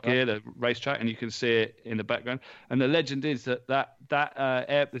shoot Top Gear, the racetrack, and you can see it in the background. And the legend is that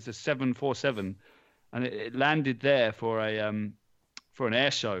there's a 747, and it landed there for an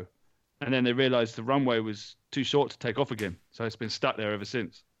air show, and then they realised the runway was too short to take off again, so it's been stuck there ever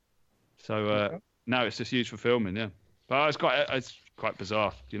since. So now it's just used for filming, yeah. But it's quite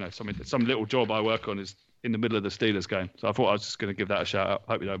bizarre, you know. Some little job I work on is in the middle of the Steelers game, so I thought I was just going to give that a shout out.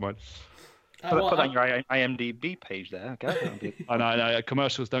 Hope you don't mind. Put that on your IMDb page there, okay? I know.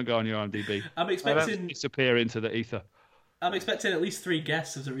 Commercials don't go on your IMDb. I'm expecting disappear into the ether. I'm expecting at least 3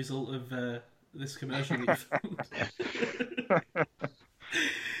 guests as a result of this commercial.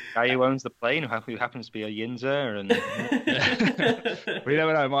 Guy who owns the plane, who happens to be a Yinzer, and we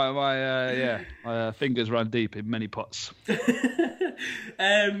never know. My fingers run deep in many pots.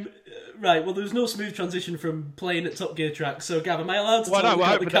 Right, well, there's no smooth transition from playing at Top Gear track. So, Gav, am I allowed to talk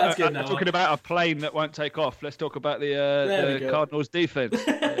about the Cards game now? Talking about a plane that won't take off. Let's talk about the Cardinals' defense.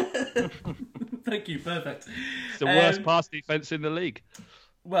 Thank you, perfect. It's the worst pass defense in the league.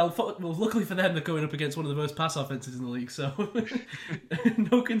 Well, luckily for them, they're going up against one of the worst pass offenses in the league, so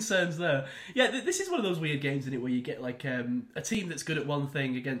no concerns there. Yeah, this is one of those weird games, isn't it, where you get like a team that's good at one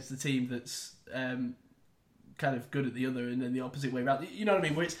thing against a team that's kind of good at the other, and then the opposite way around. You know what I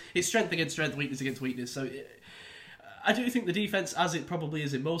mean? Where it's strength against strength, weakness against weakness. So I do think the defense, as it probably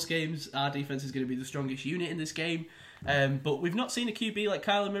is in most games, our defense is going to be the strongest unit in this game. But we've not seen a QB like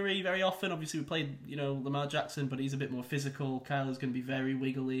Kyler Murray very often. Obviously, we played, Lamar Jackson, but he's a bit more physical. Kyler's going to be very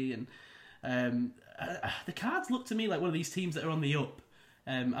wiggly, and the Cards look to me like one of these teams that are on the up.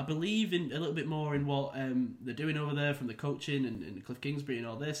 I believe in a little bit more in what they're doing over there from the coaching and Cliff Kingsbury and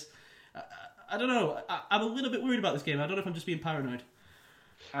all this. I don't know. I'm a little bit worried about this game. I don't know if I'm just being paranoid.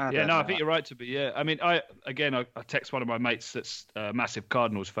 I think you're right to be. Yeah, I mean, I text one of my mates that's a massive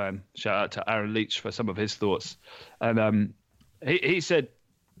Cardinals fan. Shout out to Aaron Leach for some of his thoughts, and he said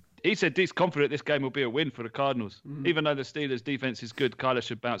he's confident this game will be a win for the Cardinals. Even though the Steelers' defense is good, Kyler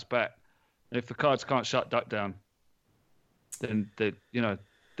should bounce back. And if the Cards can't shut Duck down, then the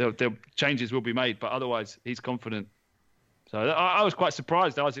changes will be made. But otherwise, he's confident. So I was quite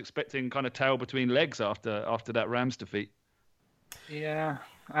surprised. I was expecting kind of tail between legs after that Rams defeat. Yeah,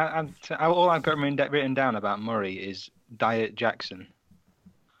 all I've got written down about Murray is Diet Jackson.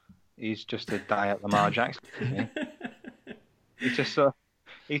 He's just a Diet Lamar Jackson. He's just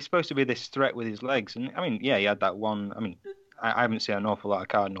he's supposed to be this threat with his legs, and I mean, yeah, he had that one. I mean, I haven't seen an awful lot of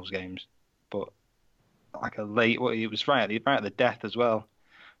Cardinals games, but like he was right at the death as well,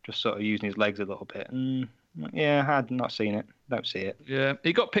 just sort of using his legs a little bit. And yeah, I had not seen it. Don't see it. Yeah,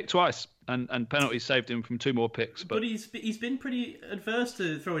 he got picked twice, and penalties saved him from 2 more picks. But he's been pretty adverse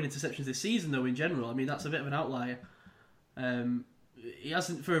to throwing interceptions this season, though. In general, I mean, that's a bit of an outlier. He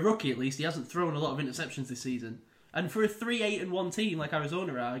hasn't, for a rookie at least, he hasn't thrown a lot of interceptions this season. And for a 3-8-1 team like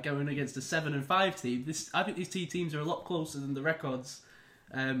Arizona are going against a 7-5 team, I think these 2 teams are a lot closer than the records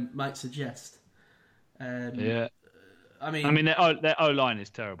might suggest. Yeah, I mean their O line is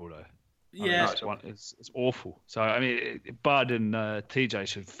terrible though. Yeah, it's awful. So I mean, Bud and TJ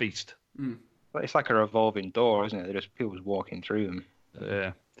should feast. But it's like a revolving door, isn't it? They're just people walking through them.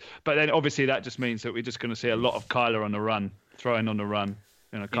 Yeah, but then obviously that just means that we're just going to see a lot of Kyler on the run, throwing on the run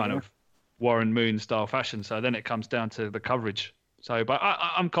in a kind of Warren Moon style fashion. So then it comes down to the coverage. So, but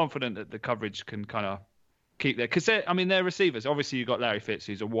I'm confident that the coverage can kind of keep there because they're receivers. Obviously, you've got Larry Fitz,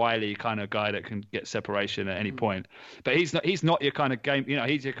 who's a wily kind of guy that can get separation at any point. But he's not your kind of game.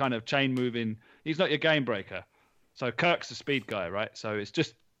 He's your kind of chain moving. He's not your game breaker. So Kirk's a speed guy, right? So it's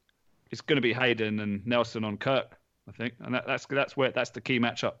going to be Hayden and Nelson on Kirk, I think, and that's the key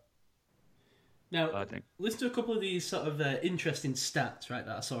matchup. Now, I think listen to a couple of these sort of interesting stats, right,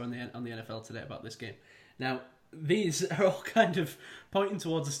 that I saw on the NFL today about this game. Now, these are all kind of pointing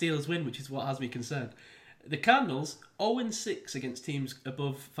towards a Steelers win, which is what has me concerned. The Cardinals 0-6 against teams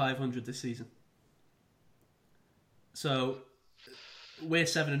above 500 this season. So we're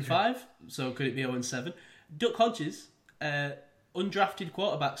 7-5. So could it be 0-7? Duck Hodges, undrafted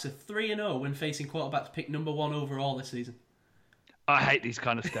quarterbacks, are 3-0 when facing quarterbacks picked number 1 overall this season. I hate these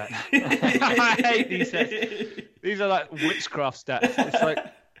kind of stats. I hate these stats. These are like witchcraft stats. It's like,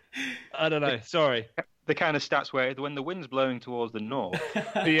 I don't know. Sorry. The kind of stats where when the wind's blowing towards the north,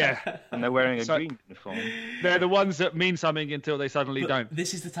 yeah, and they're wearing a green uniform, they're the ones that mean something until they suddenly don't.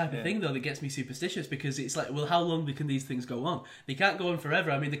 This is the type of thing, though, that gets me superstitious because it's like, well, how long can these things go on? They can't go on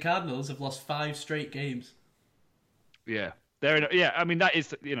forever. I mean, the Cardinals have lost 5 straight games. Yeah, I mean, that is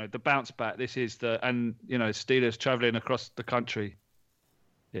the bounce back. This is Steelers traveling across the country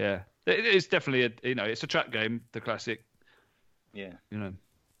Yeah, it's definitely it's a trap game, the classic. Yeah.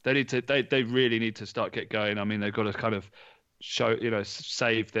 They need to. They really need to get going. I mean, they've got to kind of show,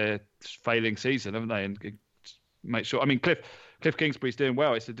 save their failing season, haven't they? And make sure. I mean, Cliff Kingsbury's doing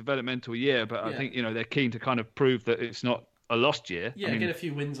well. It's a developmental year, but I think they're keen to kind of prove that it's not a lost year. Yeah, get a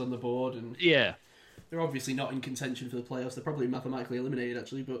few wins on the board, and they're obviously not in contention for the playoffs. They're probably mathematically eliminated,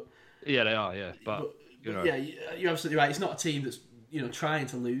 actually, but yeah, they are. Yeah, but yeah, you're absolutely right. It's not a team that's trying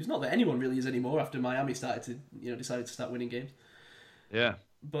to lose. Not that anyone really is anymore after Miami started to decided to start winning games. Yeah.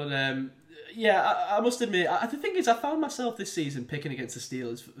 But I must admit, the thing is, I found myself this season picking against the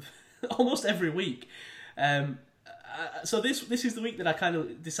Steelers almost every week. So this is the week that I kind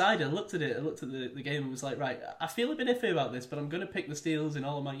of decided. I looked at the game and was like, right, I feel a bit iffy about this, but I'm going to pick the Steelers in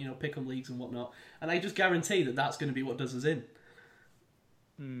all of my pick'em leagues and whatnot, and I just guarantee that that's going to be what does us in.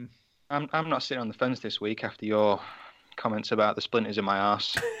 I'm not sitting on the fence this week after your comments about the splinters in my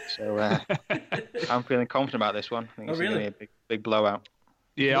arse, so I'm feeling confident about this one. I think it's going to be a big blowout.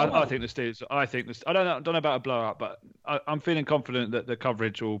 Yeah, I think the Steelers. I don't know about a blowout, but I'm feeling confident that the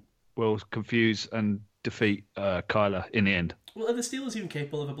coverage will confuse and defeat Kyler in the end. Well, are the Steelers even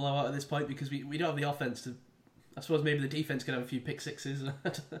capable of a blowout at this point? Because we don't have the offense to. I suppose maybe the defense could have a few pick sixes,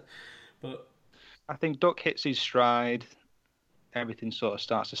 but I think Duck hits his stride. Everything sort of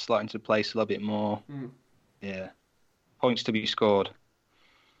starts to slot into place a little bit more. Yeah, points to be scored.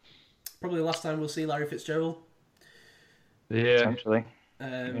 Probably the last time we'll see Larry Fitzgerald. Yeah, potentially.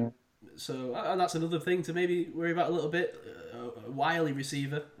 So that's another thing to maybe worry about a little bit. A wily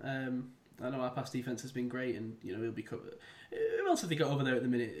receiver. I know our past defense has been great, and he'll be covered. Who else have they got over there at the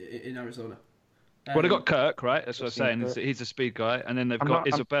minute in Arizona? Well, they got Kirk, right? That's what I'm saying. He's a speed guy, and then they've got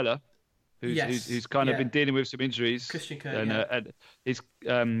Isabella, who's kind of been dealing with some injuries. Christian Kirk,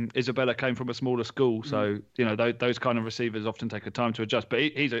 and Isabella came from a smaller school, so those kind of receivers often take a time to adjust. But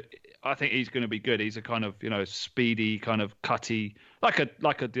I think he's going to be good. He's a kind of speedy, kind of cutty, like a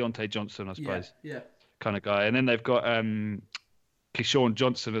Deontay Johnson, I suppose. Yeah. Kind of guy. And then they've got Keyshawn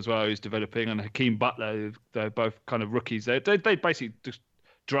Johnson as well, who's developing, and Hakeem Butler. They're both kind of rookies. They basically just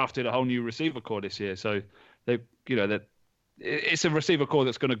drafted a whole new receiver core this year. So it's a receiver core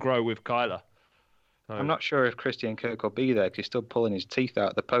that's going to grow with Kyler. So. I'm not sure if Christian Kirk will be there because he's still pulling his teeth out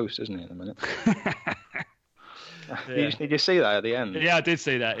of the post, isn't he, at the minute? Did you see that at the end? Yeah, I did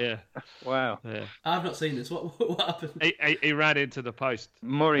see that, yeah. Wow. Yeah. I've not seen this. What happened? He ran into the post.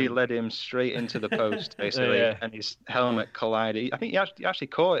 Murray led him straight into the post, basically, and his helmet collided. I think he actually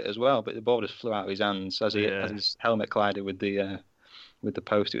caught it as well, but the ball just flew out of his hands as his helmet collided with the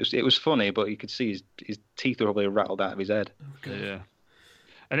post. It was funny, but you could see his teeth were probably rattled out of his head. Okay. Yeah.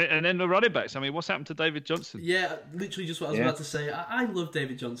 And then the running backs. I mean, what's happened to David Johnson? Yeah, literally just what I was about to say. I love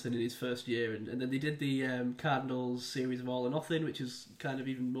David Johnson in his first year, and then they did the Cardinals series of All or Nothing, which is kind of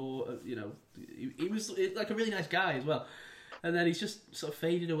even more, he was like a really nice guy as well. And then he's just sort of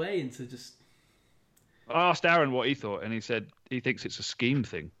faded away into just... I asked Aaron what he thought, and he said he thinks it's a scheme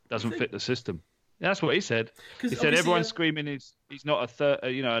thing. Doesn't fit the system. Yeah, that's what he said. He said everyone's screaming he's not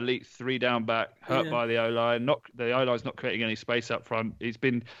elite 3-down back, hurt by the O-line. The O-line's not creating any space up front. He's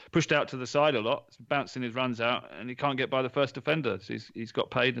been pushed out to the side a lot, bouncing his runs out, and he can't get by the first defender. So he's got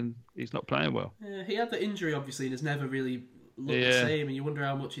paid and he's not playing well. Yeah, he had the injury obviously and has never really looked the same. And you wonder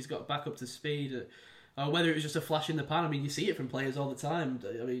how much he's got back up to speed, or whether it was just a flash in the pan. I mean, you see it from players all the time.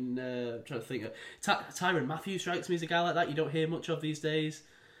 I mean, I'm trying to think. Tyrann Mathieu strikes me as a guy like that. You don't hear much of these days.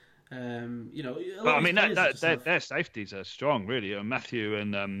 Well, I mean, their safeties are strong, really. Matthew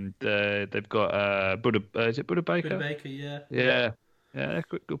and they've got is it Buda Baker? Buda Baker, yeah. Yeah, they're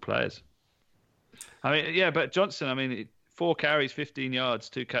good players. I mean, yeah, but Johnson, I mean, 4 carries, 15 yards,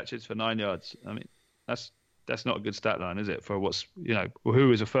 2 catches for 9 yards. I mean, that's not a good stat line, is it? For what's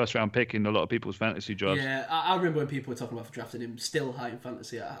who is a first round pick in a lot of people's fantasy drafts. Yeah, I remember when people were talking about drafting him still high in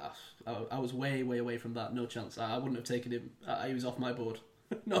fantasy. I was way away from that. No chance. I wouldn't have taken him. He was off my board.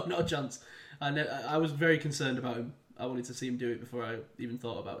 Not a chance. I was very concerned about him. I wanted to see him do it before I even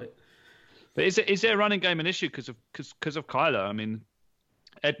thought about it. But is there a running game an issue because of Kyler? I mean,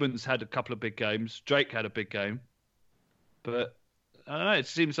 Edmonds had a couple of big games. Drake had a big game. But I don't know. It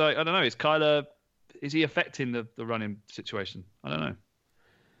seems like Is Kyler? Is he affecting the running situation? I don't know.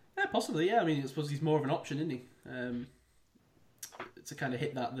 Yeah, possibly. Yeah, I mean, I suppose he's more of an option, isn't he? To kind of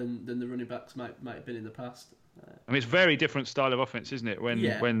hit that than the running backs might have been in the past. I mean, it's a very different style of offense, isn't it?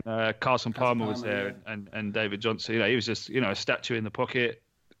 When Carson Palmer was there and David Johnson, he was just a statue in the pocket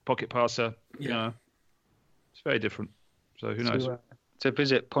passer. Yeah. It's very different. So who knows? To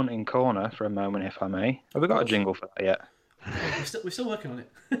visit punting corner for a moment, if I may. Have we got a jingle for that yet? We're still working on it.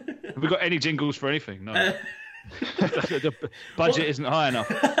 Have we got any jingles for anything? No. The budget isn't high enough.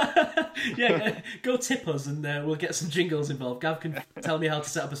 Yeah, go tip us and we'll get some jingles involved. Gav can tell me how to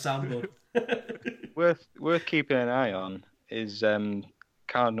set up a soundboard. Worth keeping an eye on is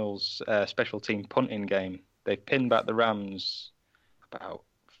Cardinals' special team punting game. They pinned back the Rams about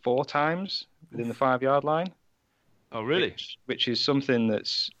 4 times within the 5-yard line. Oh, really? Which is something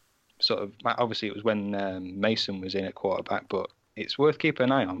that's sort of, obviously it was when Mason was in at quarterback, but it's worth keeping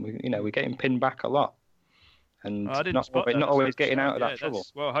an eye on. We're getting pinned back a lot, and not always getting out of that trouble.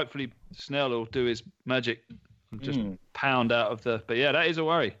 Well, hopefully Snell will do his magic and just pound out of the. But yeah, that is a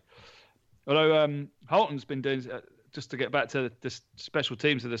worry. Although Holton's been doing, just to get back to the special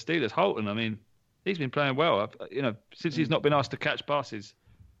teams of the Steelers. Holton, I mean, he's been playing well. Since he's not been asked to catch passes,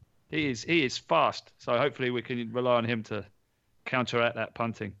 he is fast. So hopefully we can rely on him to counteract that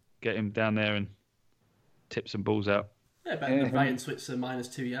punting, get him down there and tip some balls out. Yeah, better than Ryan Switzer minus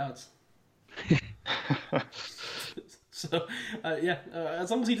 2 yards. So, as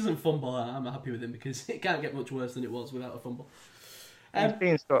long as he doesn't fumble, I'm happy with him because it can't get much worse than it was without a fumble. He's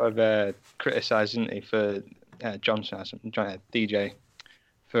being sort of criticised, isn't he, for Johnson, DJ,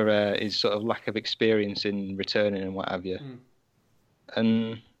 for his sort of lack of experience in returning and what have you.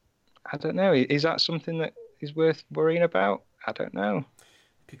 And I don't know, is that something that is worth worrying about? I don't know.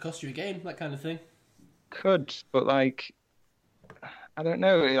 Could cost you a game, that kind of thing. Could, but I don't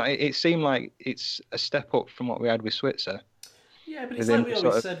know. It seemed like it's a step up from what we had with Switzer. Yeah, but it's like we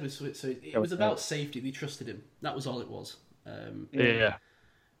always said with Switzer. It was about safety. They trusted him. That was all it was. Yeah.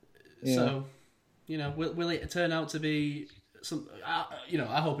 So, will it turn out to be some?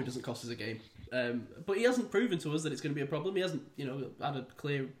 I hope it doesn't cost us a game. But he hasn't proven to us that it's going to be a problem. He hasn't, had a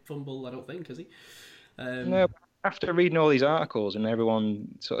clear fumble. I don't think, has he? No. After reading all these articles and everyone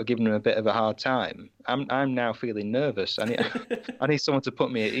sort of giving him a bit of a hard time, I'm now feeling nervous. I need someone to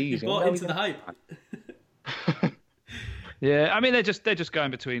put me at ease. You bought into the hype. Yeah, I mean they're just going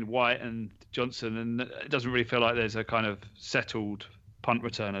between White and Johnson, and it doesn't really feel like there's a kind of settled punt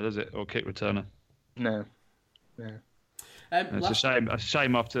returner, does it, or kick returner? No. It's a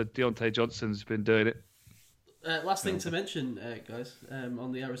shame after Deontay Johnson's been doing it. Last thing to mention, guys,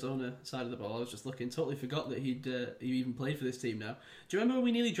 on the Arizona side of the ball, I was just looking, totally forgot that he even played for this team now. Do you remember when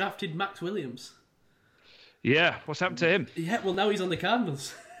we nearly drafted Max Williams? Yeah, what's happened to him? Yeah, well, now he's on the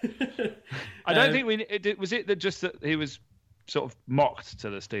Cardinals. I don't think was it just that he was sort of mocked to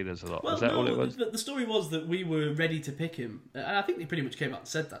the Steelers a lot? Well, was that all it was? The story was that we were ready to pick him, and I think they pretty much came out and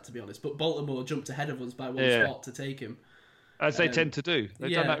said that, to be honest, but Baltimore jumped ahead of us by one spot to take him. As they tend to do.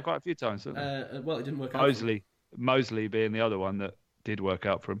 They've done that quite a few times, haven't they? Well, it didn't work out. Mosley being the other one that did work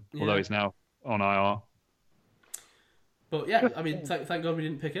out for him, although he's now on IR. But yeah, I mean, thank God we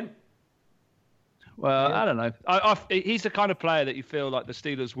didn't pick him. Well, I don't know. He's the kind of player that you feel like the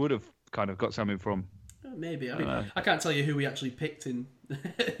Steelers would have kind of got something from. Maybe. I can't tell you who we actually picked in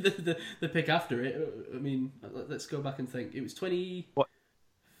the pick after it. I mean, let's go back and think. It was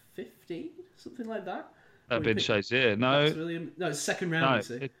 2015, something like that. That'd been Shazier. No, it's second round.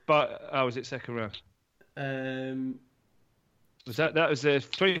 Was it second round? Was that was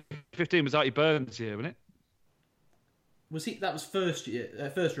 2015? Was Artie Burns here, wasn't it? Was he? That was first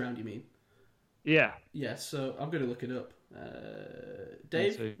round, you mean? Yeah. Yeah. So I'm going to look it up.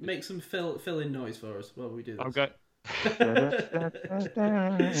 Dave, make some fill in noise for us while we do this. Okay.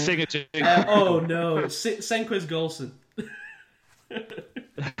 Sing it. Oh no, Senquez Golson.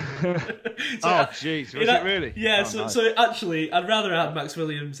 Jeez, was it really? Yeah, so actually, I'd rather have Max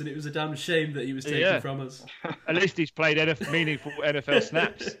Williams, and it was a damn shame that he was taken from us. At least he's played meaningful NFL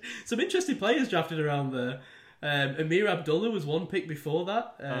snaps. Some interesting players drafted around there. Amir Abdullah was one pick before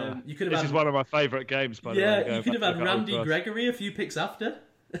that. This is one of my favourite games, by the way. Yeah, you could have had Randy Gregory a few picks after.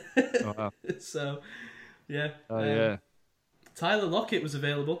 Oh, wow. So, yeah. Yeah. Tyler Lockett was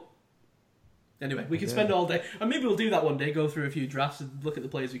available. Anyway, we can spend all day, and maybe we'll do that one day. Go through a few drafts and look at the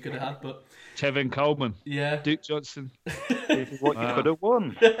players we could have had. But Tevin Coleman, Duke Johnson, what you could have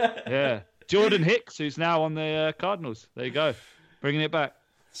won. Yeah, Jordan Hicks, who's now on the Cardinals. There you go, bringing it back.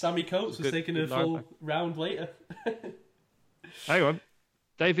 Sammy Coates was taking a full round later. Hang on,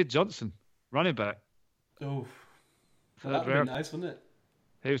 David Johnson, running back. Oh, that would be nice, wouldn't it?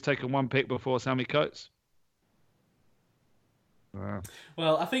 He was taking one pick before Sammy Coates. Wow.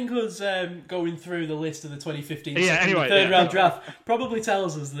 Well, I think us going through the list of the 2015 third round draft probably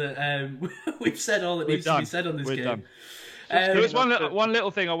tells us that we've said all that needs to be said on this game. Done. There was one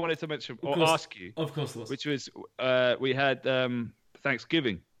little thing I wanted to mention or ask you. Of course there was. Which was we had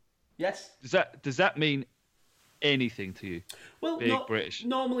Thanksgiving. Yes. Does that mean anything to you? Well, British.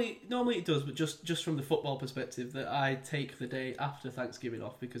 Normally it does, but just from the football perspective, that I take the day after Thanksgiving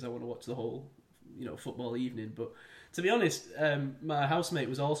off because I want to watch the whole football evening. But to be honest, my housemate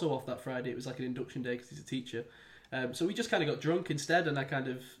was also off that Friday. It was like an induction day because he's a teacher. So we just kind of got drunk instead, and I kind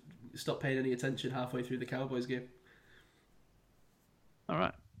of stopped paying any attention halfway through the Cowboys game. All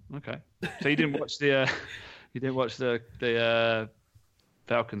right, okay. So you didn't watch the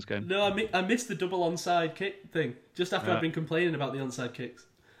Falcons game? No, I missed the double onside kick thing just after I'd been complaining about the onside kicks.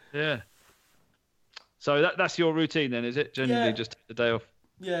 Yeah. So that's your routine then, is it? Generally, just take the day off.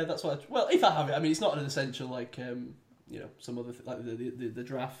 Yeah, that's what. Well, if I have it, I mean, it's not an essential like some other like the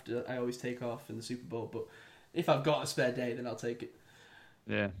draft. I always take off in the Super Bowl, but if I've got a spare day, then I'll take it.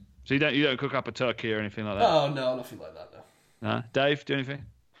 Yeah. So you don't cook up a turkey or anything like that? Oh no, nothing like that. No. Dave, do anything?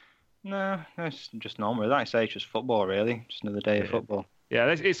 No, it's just normal. Like I say, it's just football, really. Just another day of football. Yeah,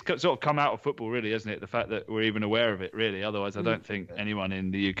 it's sort of come out of football, really, isn't it? The fact that we're even aware of it, really. Otherwise, I don't think anyone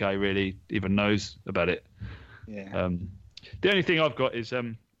in the UK really even knows about it. Yeah. The only thing I've got is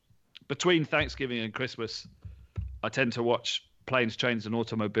between Thanksgiving and Christmas, I tend to watch Planes, Trains and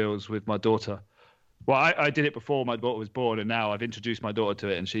Automobiles with my daughter. Well, I did it before my daughter was born, and now I've introduced my daughter to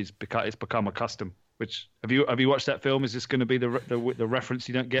it, and it's become a custom. Which have you watched that film? Is this going to be the reference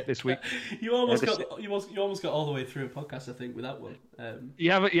you don't get this week? You almost got all the way through a podcast, I think, with that one. You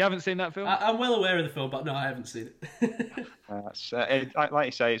haven't seen that film? I'm well aware of the film, but no, I haven't seen it. Like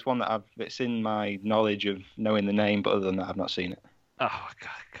you say, it's one that it's in my knowledge of knowing the name, but other than that, I've not seen it. Oh God,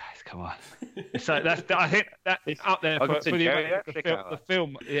 guys, come on! So I think that is up there for the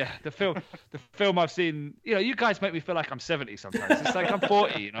film. Yeah, the film I've seen. You guys make me feel like I'm 70 sometimes. It's like I'm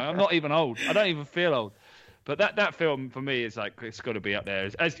 40. I'm not even old. I don't even feel old. But that film for me is like it's got to be up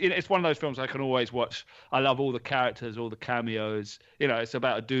there. It's one of those films I can always watch. I love all the characters, all the cameos. It's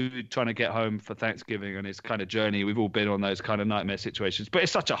about a dude trying to get home for Thanksgiving and his kind of journey. We've all been on those kind of nightmare situations, but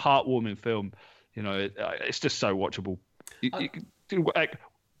it's such a heartwarming film. It's just so watchable. You can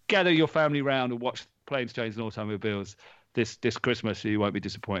gather your family round and watch Planes, Trains and Automobiles this Christmas, so you won't be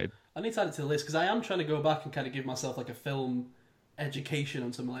disappointed. I need to add it to the list because I am trying to go back and kind of give myself like a film education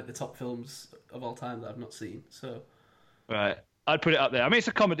on some of like the top films of all time that I've not seen. So, right, I'd put it up there. I mean, it's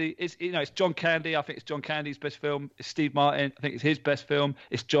a comedy. It's John Candy. I think it's John Candy's best film. It's Steve Martin. I think it's his best film.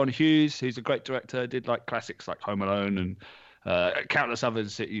 It's John Hughes, who's a great director. Did like classics like Home Alone and countless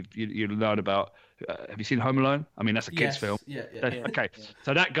others that you learn about. Have you seen Home Alone? I mean, that's a kids' film. Yeah. Okay,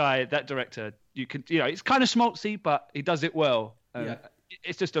 so that guy, that director, it's kind of schmaltzy, but he does it well.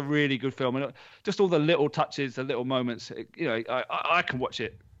 It's just a really good film, and just all the little touches, the little moments. I can watch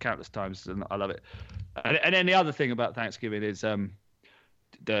it countless times, and I love it. And then the other thing about Thanksgiving is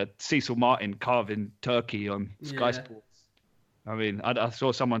the Cecil Martin carving turkey on Sky Sports. I mean, I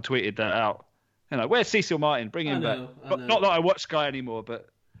saw someone tweeted that out. Where's Cecil Martin? Bring him back. Not that I watch Sky anymore, but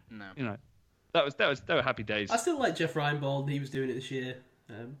no. They were happy days. I still like Jeff Reinbold. He was doing it this year.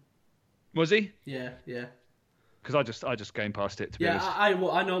 Was he? Yeah. Because I just came past it, to be honest.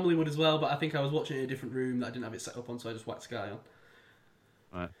 I normally would as well, but I think I was watching it in a different room that I didn't have it set up on, so I just whacked Sky on.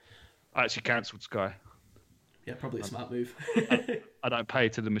 Right. I actually cancelled Sky. Yeah, probably a smart move. I don't pay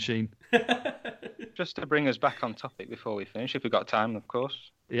to the machine. Just to bring us back on topic before we finish, if we've got time, of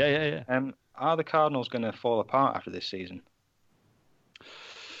course. Yeah. Are the Cardinals going to fall apart after this season?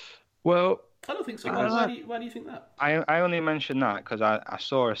 Well, I don't think so. Why do you think that? I only mentioned that because I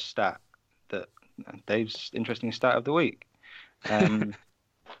saw a stat that Dave's interesting stat of the week. Need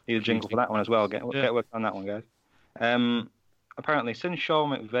a jingle for that one as well. Get working on that one, guys. Apparently, since Sean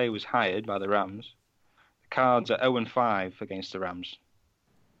McVay was hired by the Rams, the Cards are 0-5 against the Rams,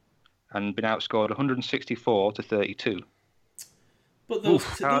 and been outscored 164-32. But those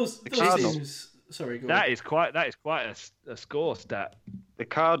teams. Sorry, go on. That is quite a score stat. The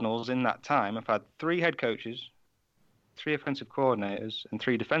Cardinals in that time have had 3 head coaches, 3 offensive coordinators, and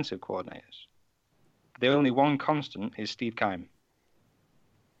 3 defensive coordinators. The only one constant is Steve Keim.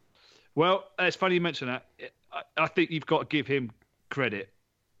 Well, it's funny you mention that. I think you've got to give him credit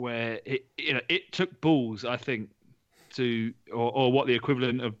where it took balls, I think, or what the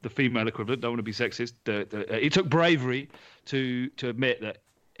equivalent of the female equivalent, don't want to be sexist, it took bravery to admit that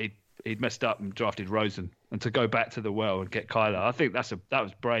he'd messed up and drafted Rosen, and to go back to the well and get Kyler. I think that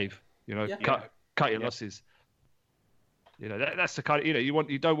was brave. Cut your losses. That's the kind of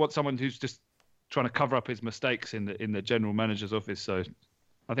you don't want someone who's just trying to cover up his mistakes in the general manager's office. So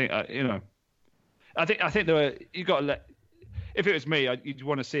I think I think you got to let. If it was me, you'd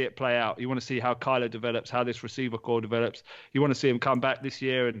want to see it play out. You want to see how Kyler develops, how this receiver core develops. You want to see him come back this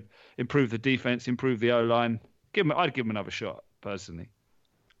year and improve the defense, improve the O-line. I'd give him another shot personally.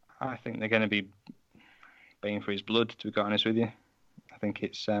 I think they're going to be paying for his blood, to be quite honest with you. I think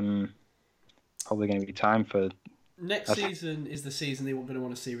it's probably going to be time for... Next season is the season they're going to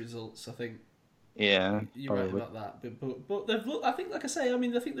want to see results, I think. Yeah, you're right about that. But they've looked. I think, like I say, I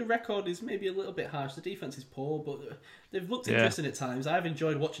mean, I think the record is maybe a little bit harsh. The defense is poor, but they've looked interesting at times. I've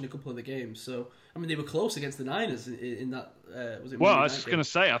enjoyed watching a couple of the games. So I mean, they were close against the Niners in that. Was it? Well, I was just going to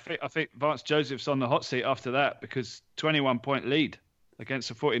say, I think Vance Joseph's on the hot seat after that because 21-point lead against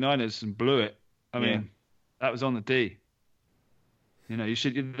the 49ers and blew it. I mean, that was on the D. You know,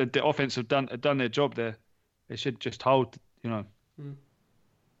 the offense have done their job there. They should just hold. You know.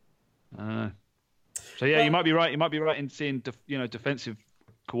 I don't know. So yeah, you might be right. You might be right in seeing defensive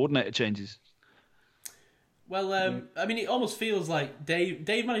coordinator changes. Well, I mean, it almost feels like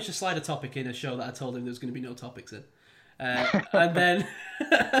Dave managed to slide a topic in a show that I told him there was going to be no topics in. And then,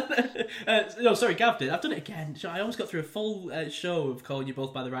 no, sorry, Gav did. I've done it again. I almost got through a full show of calling you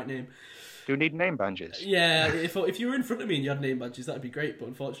both by the right name. Do we need name badges? Yeah, if you were in front of me and you had name badges, that'd be great. But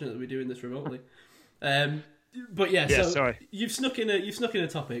unfortunately, we're doing this remotely. But yeah, so sorry. You've snuck in a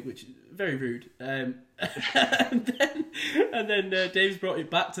topic, which is very rude. And then Dave's brought it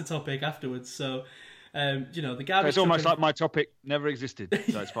back to topic afterwards. So. The garbage. It's almost like my topic never existed,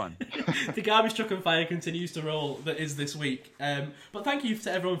 so it's fine. The garbage truck and fire continues to roll. That is this week. But thank you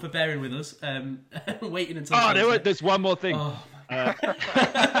to everyone for bearing with us. Waiting until. There's one more thing. Oh,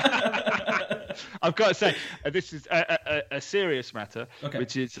 I've got to say, this is a serious matter,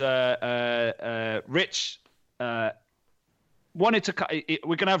 which is Rich wanted to.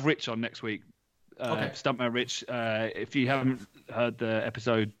 We're going to have Rich on next week. Stuntman Rich. If you haven't heard the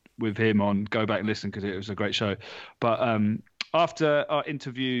episode with him on, go back and listen because it was a great show. But after our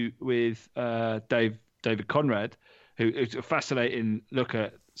interview with David Conrad, who's a fascinating look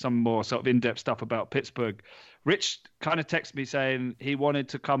at some more sort of in-depth stuff about Pittsburgh, Rich kind of texted me saying he wanted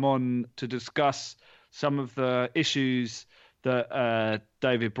to come on to discuss some of the issues that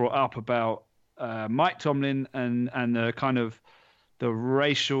David brought up about Mike Tomlin and the kind of the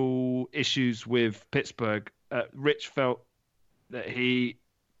racial issues with Pittsburgh. Rich felt that he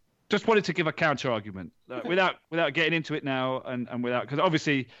just wanted to give a counter argument without getting into it now and without, because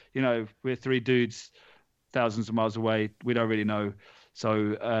obviously, we're three dudes thousands of miles away. We don't really know.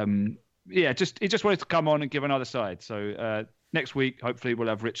 So, he just wanted to come on and give another side. So next week, hopefully we'll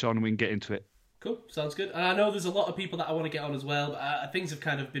have Rich on and we can get into it. Cool. Sounds good. And I know there's a lot of people that I want to get on as well, but things have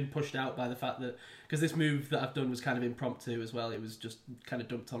kind of been pushed out by the fact that, because this move that I've done was kind of impromptu as well. It was just kind of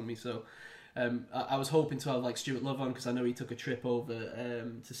dumped on me. So, I was hoping to have Stuart Love on because I know he took a trip over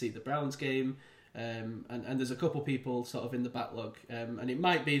to see the Browns game, and there's a couple people sort of in the backlog, and it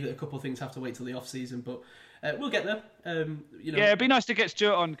might be that a couple of things have to wait till the off season, but we'll get there. Yeah, it'd be nice to get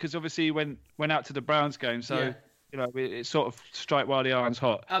Stuart on because obviously he went out to the Browns game, so it's sort of strike while the iron's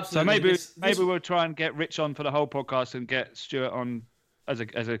hot. Absolutely. So maybe we'll try and get Rich on for the whole podcast and get Stuart on as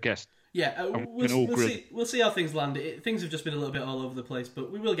a guest. Yeah, we'll see how things land. Things have just been a little bit all over the place, but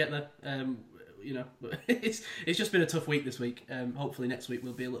we will get there. It's just been a tough week this week. Hopefully next week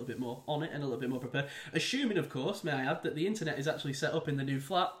we'll be a little bit more on it and a little bit more prepared. Assuming, of course, may I add, that the internet is actually set up in the new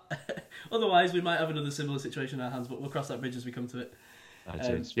flat. Otherwise, we might have another similar situation in our hands, but we'll cross that bridge as we come to it.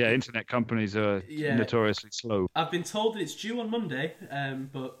 Internet companies are notoriously slow. I've been told that it's due on Monday,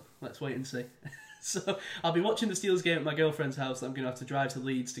 but let's wait and see. So I'll be watching the Steelers game at my girlfriend's house. I'm going to have to drive to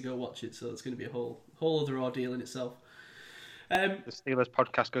Leeds to go watch it, so it's going to be a whole other ordeal in itself. The Steelers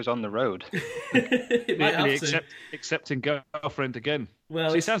podcast goes on the road. It might have to. Accepting girlfriend again.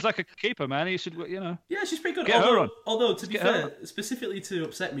 Well, she sounds like a keeper, man. You should, Yeah, she's pretty good. Get her on. Although, to be fair, specifically to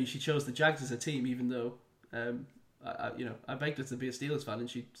upset me, she chose the Jags as a team, even though, I begged her to be a Steelers fan, and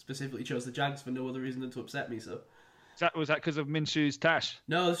she specifically chose the Jags for no other reason than to upset me. So. Was that because of Minshew's tash?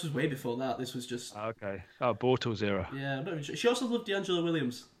 No, this was way before that. This was just... Okay. Bortles era. Yeah, I'm not even sure. She also loved D'Angelo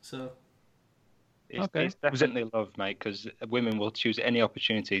Williams, so... It's definitely love, mate, because women will choose any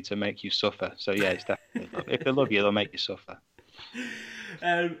opportunity to make you suffer. So, yeah, it's definitely love. If they love you, they'll make you suffer.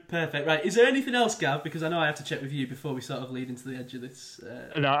 Perfect. Right, is there anything else, Gav? Because I know I have to check with you before we sort of lead into the edge of this.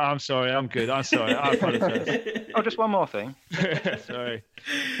 No, I'm sorry. I'm good. I'm sorry. I apologise. Just one more thing. Sorry.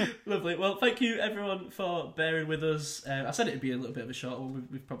 Lovely. Well, thank you, everyone, for bearing with us. I said it'd be a little bit of a short one.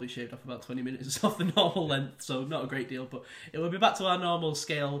 We've probably shaved off about 20 minutes off the normal length, so not a great deal. But it will be back to our normal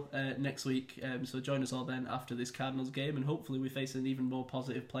scale next week. So join us all then after this Cardinals game, and hopefully we face an even more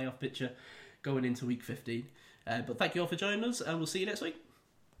positive playoff picture going into Week 15. But thank you all for joining us, and we'll see you next week.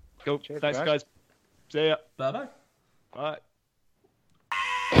 Cool. Thanks, guys. See ya. Bye-bye. Bye.